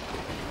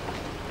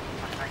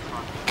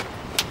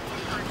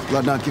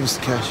 Bloodnut, give us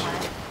the cash.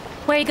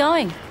 Where are you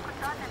going?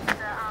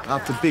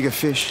 After bigger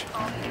fish.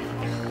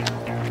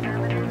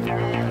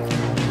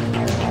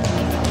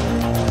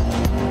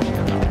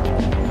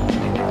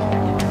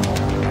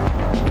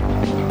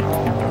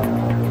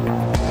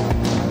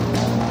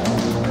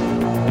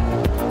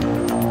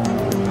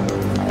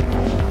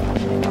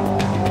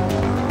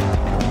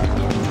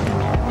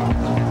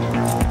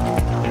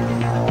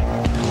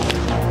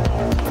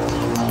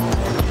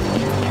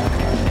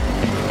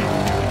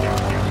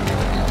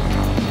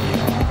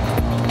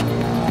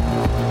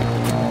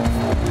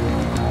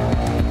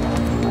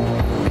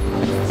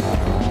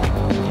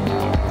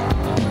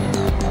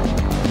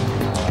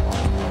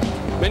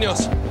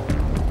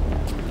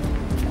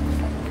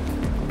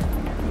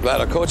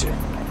 glad I caught you.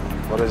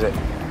 What is it?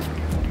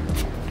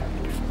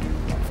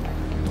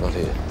 Not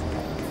here.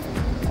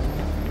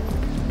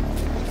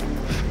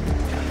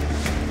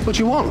 What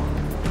do you want?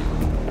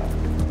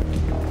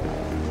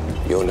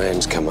 Your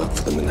name's come up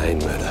for the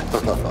Manane murder.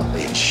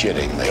 You're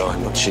shitting me. No,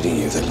 I'm not shitting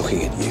you. They're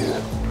looking at you.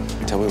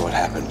 Tell me what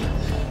happened.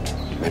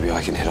 Maybe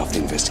I can head off the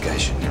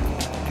investigation.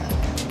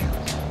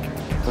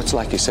 It's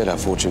like you said, our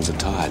fortunes are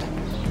tied.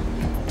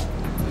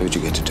 Who'd you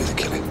get to do the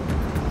killing?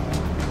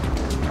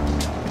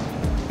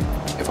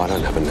 If I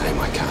don't have a name,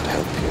 I can't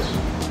help you.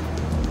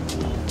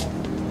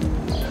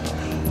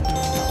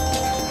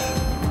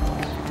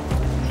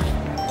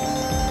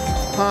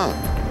 Ah,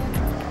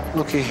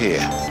 looky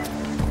here.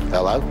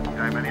 Hello?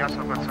 I've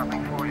got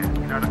something for you. You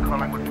know the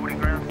Collingwood footy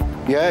ground?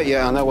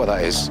 Yeah, I know where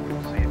that is. See you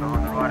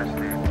behind the rider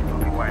stand.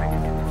 I'll be waiting.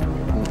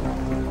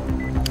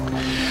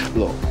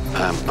 Look,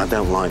 I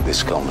don't like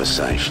this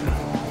conversation.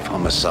 If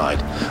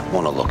homicide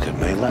want to look at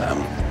me, let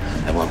them.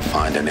 They won't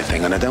find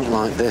anything, and I don't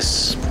like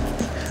this.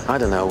 I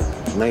don't know,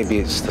 maybe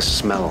it's the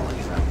smell,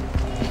 you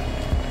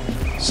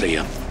know. See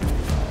ya.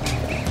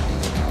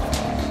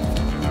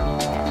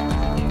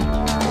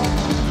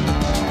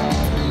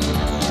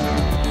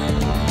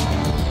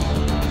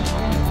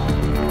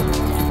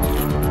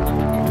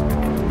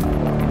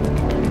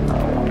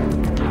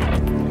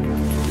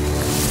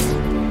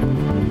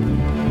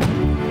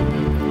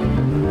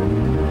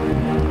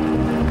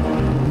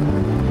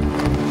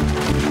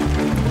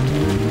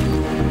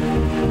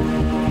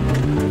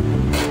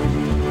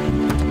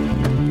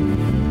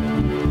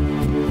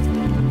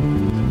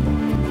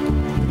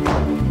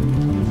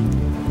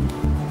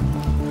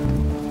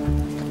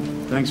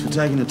 Thanks for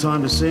taking the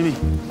time to see me.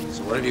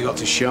 So what have you got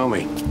to show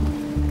me?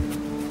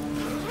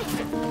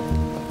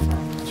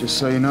 Just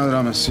so you know that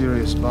I'm a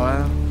serious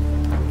buyer.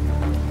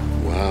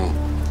 Wow.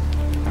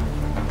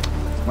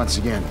 Once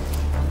again,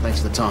 thanks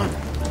for the time.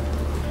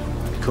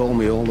 You called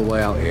me all the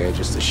way out here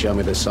just to show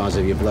me the size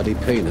of your bloody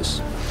penis.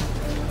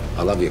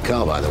 I love your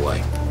car, by the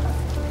way.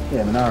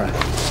 Yeah, Monaro.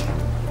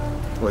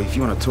 Well, if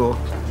you want to talk,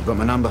 you've got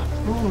my number.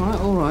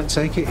 All right,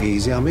 take it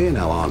easy. I'm here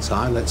now, aren't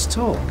I? Let's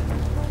talk.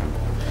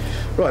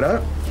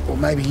 Righto. Well,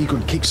 maybe you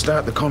could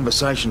kickstart the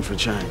conversation for a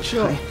change.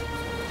 Sure. Eh?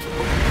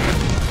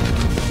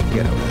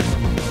 Get over there.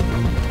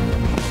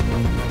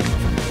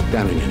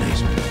 Down on your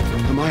knees.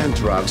 Am I on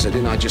drugs, or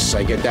didn't I just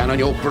say get down on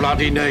your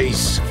bloody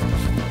knees?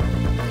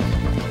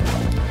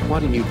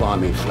 Why didn't you buy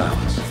me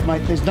flowers?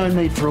 Mate, there's no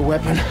need for a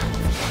weapon.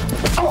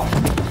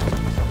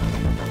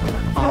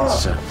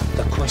 Answer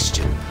the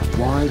question.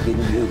 Why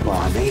didn't you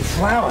buy me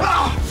flowers?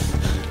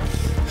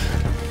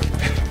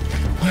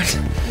 What?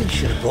 You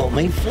should have bought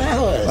me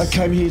flowers. I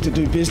came here to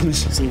do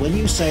business. See, when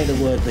you say the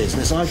word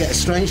business, I get a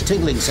strange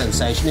tingling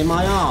sensation in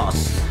my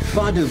arse. If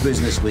I do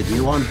business with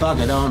you, I'm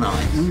buggered, aren't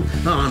I?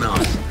 Aren't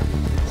I?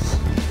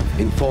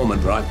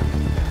 Informant, right?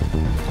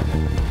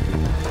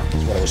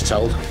 That's what I was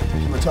told.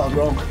 Am I told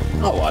wrong?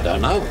 Oh, I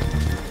don't know.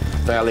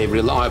 Fairly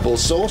reliable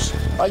source.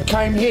 I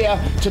came here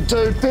to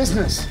do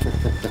business.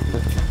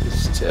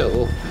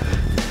 Still,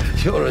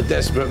 you're a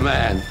desperate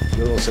man.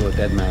 You're also a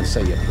dead man.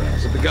 Say your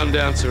prayers. Put the gun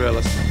down, Sir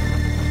Ellis.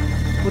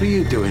 What are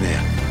you doing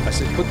here? I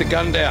said put the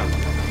gun down.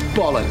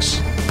 Bollocks.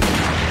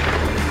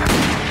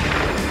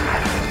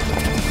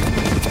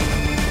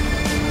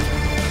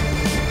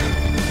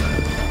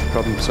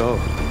 Problem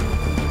solved.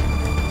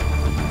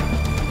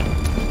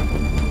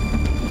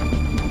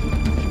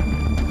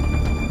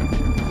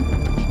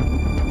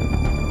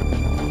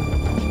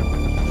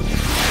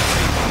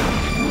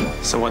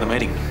 So why the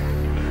meeting?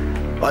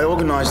 I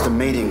organised a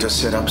meeting to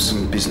set up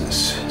some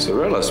business.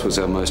 Sir Ellis was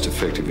our most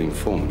effective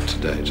informant to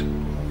date.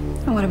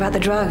 And what about the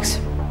drugs?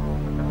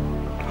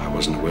 I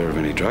wasn't aware of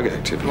any drug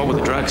activity. What were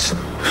the drugs?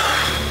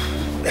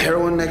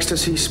 Heroin,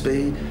 ecstasy,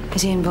 speed.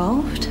 Is he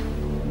involved?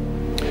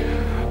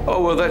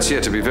 Oh, well, that's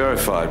yet to be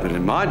verified, but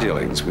in my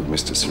dealings with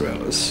Mr. Sir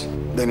Ellis...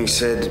 Then he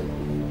said,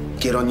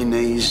 get on your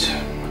knees.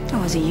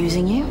 Oh, is he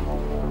using you?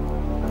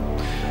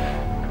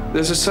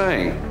 There's a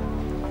saying,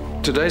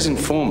 today's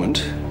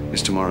informant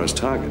is tomorrow's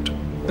target.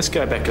 Let's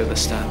go back to the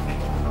start.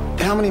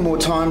 How many more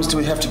times do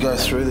we have to go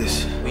through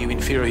this? Were you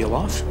in fear of your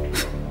life?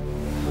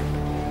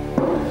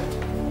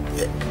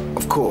 Yeah,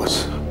 of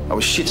course. I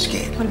was shit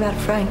scared. What about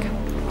Frank?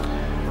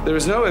 There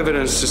is no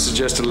evidence to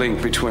suggest a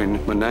link between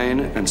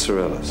Manane and Sir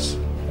Ellis.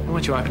 Why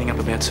weren't you opening up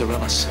about Sir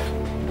Ellis?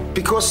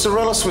 Because Sir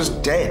Ellis was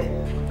dead.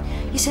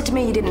 You said to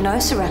me you didn't know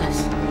Sir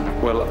Ellis.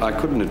 Well, I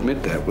couldn't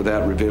admit that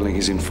without revealing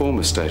his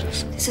informer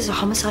status. This is a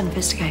homicide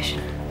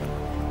investigation.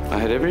 I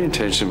had every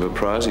intention of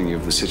apprising you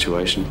of the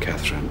situation,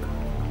 Catherine.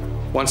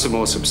 Once a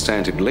more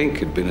substantive link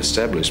had been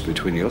established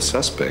between your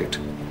suspect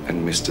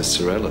and Mr.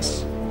 Sir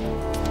Ellis.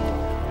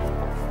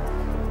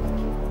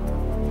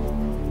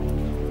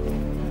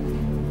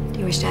 Do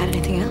you wish to add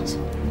anything else?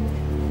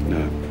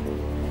 No.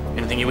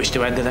 Anything you wish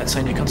to add to that,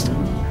 Senior Constable?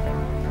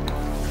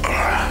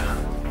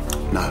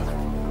 No.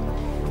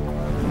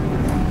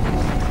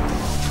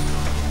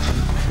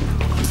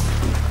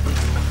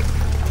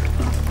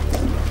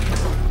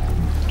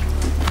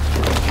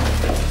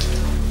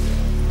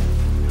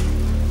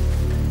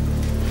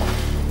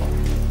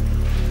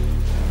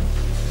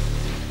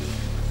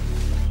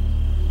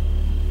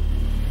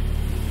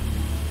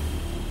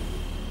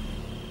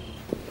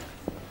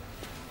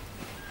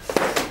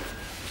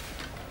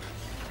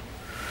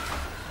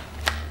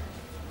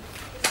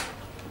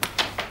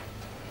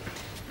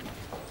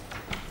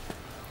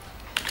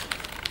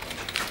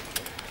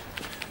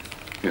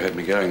 You had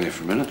me going there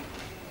for a minute.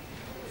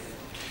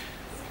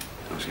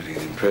 I was getting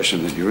the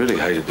impression that you really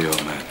hated the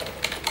old man.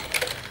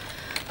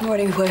 I'm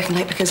already working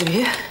late because of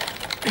you.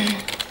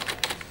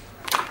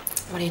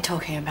 What are you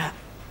talking about?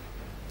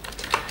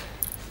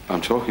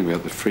 I'm talking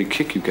about the free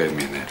kick you gave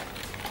me in there.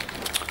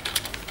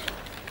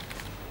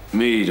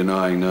 Me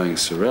denying knowing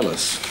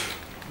Sorellis,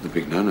 the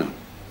big no-no.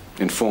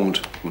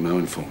 Informed or no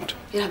informant.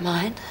 You don't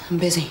mind? I'm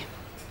busy.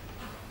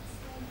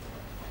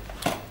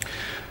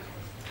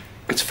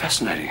 It's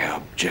fascinating how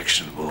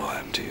objectionable I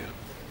am to you.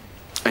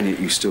 And yet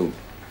you still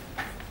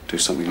do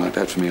something like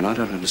that for me, and I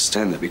don't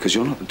understand that because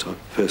you're not the type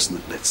of person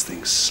that lets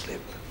things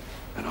slip.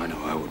 And I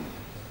know I wouldn't.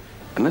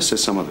 Unless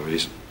there's some other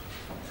reason.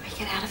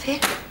 Get out of here.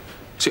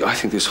 See, I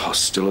think this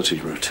hostility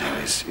routine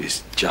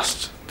is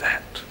just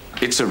that.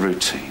 It's a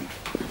routine.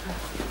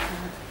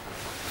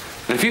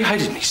 And if you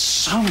hated me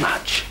so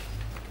much,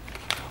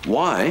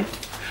 why,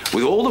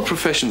 with all the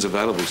professions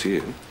available to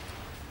you,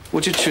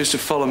 would you choose to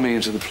follow me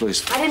into the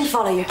police force? I didn't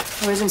follow you.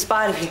 I was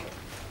inspired of you.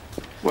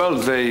 Well,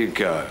 there you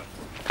go.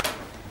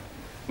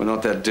 We're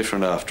not that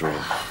different after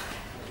all.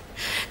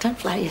 Don't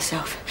flatter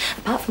yourself.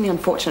 Apart from the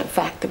unfortunate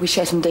fact that we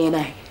share some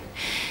DNA,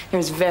 there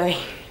is very,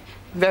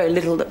 very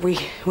little that we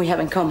have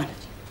in common.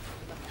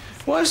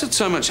 Why is it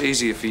so much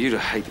easier for you to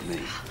hate me?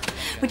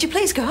 Would you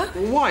please go?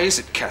 Why is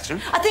it,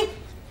 Catherine? I think...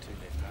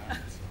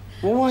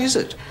 Well, why is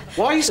it?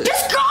 Why is it?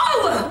 Just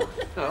go!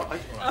 No,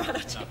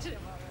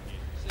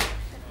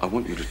 I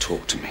want you to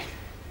talk to me.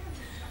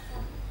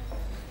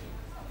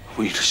 I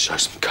want you to show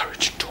some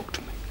courage and talk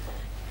to me.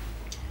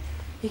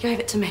 You gave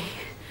it to me.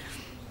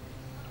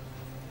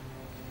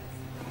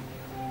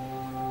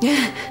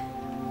 Yeah.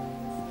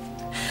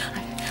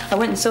 I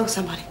went and saw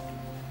somebody.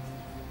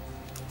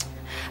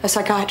 A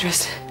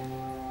psychiatrist.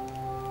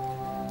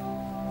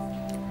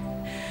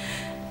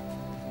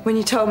 When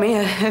you told me,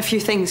 a few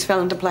things fell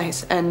into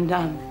place, and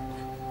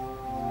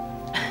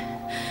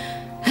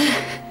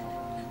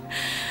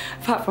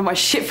apart from my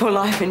shitful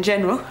life in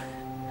general,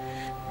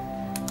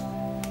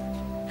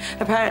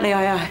 apparently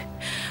I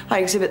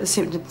exhibit the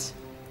symptoms.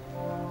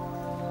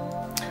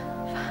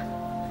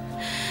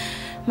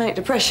 Manic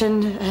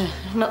depression,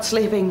 not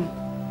sleeping,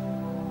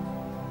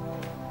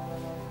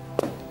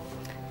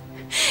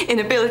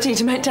 inability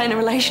to maintain a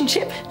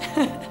relationship.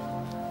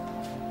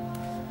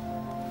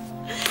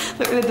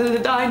 Look, the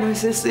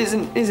diagnosis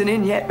isn't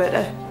in yet, but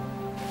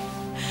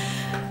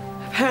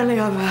apparently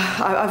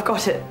I've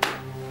got it,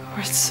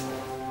 or it's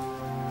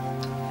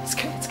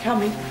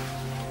coming.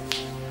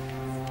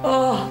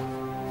 Oh,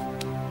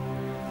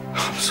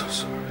 I'm so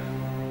sorry.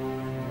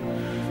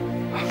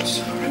 I'm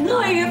sorry.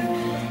 no, you.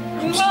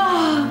 I'm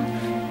sorry.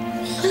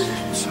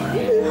 I'm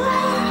sorry.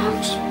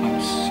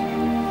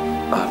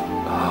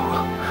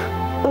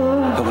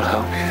 I will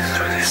help you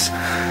through this.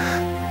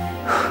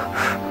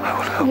 I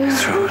will help you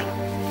through it.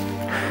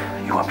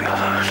 You won't be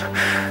alone.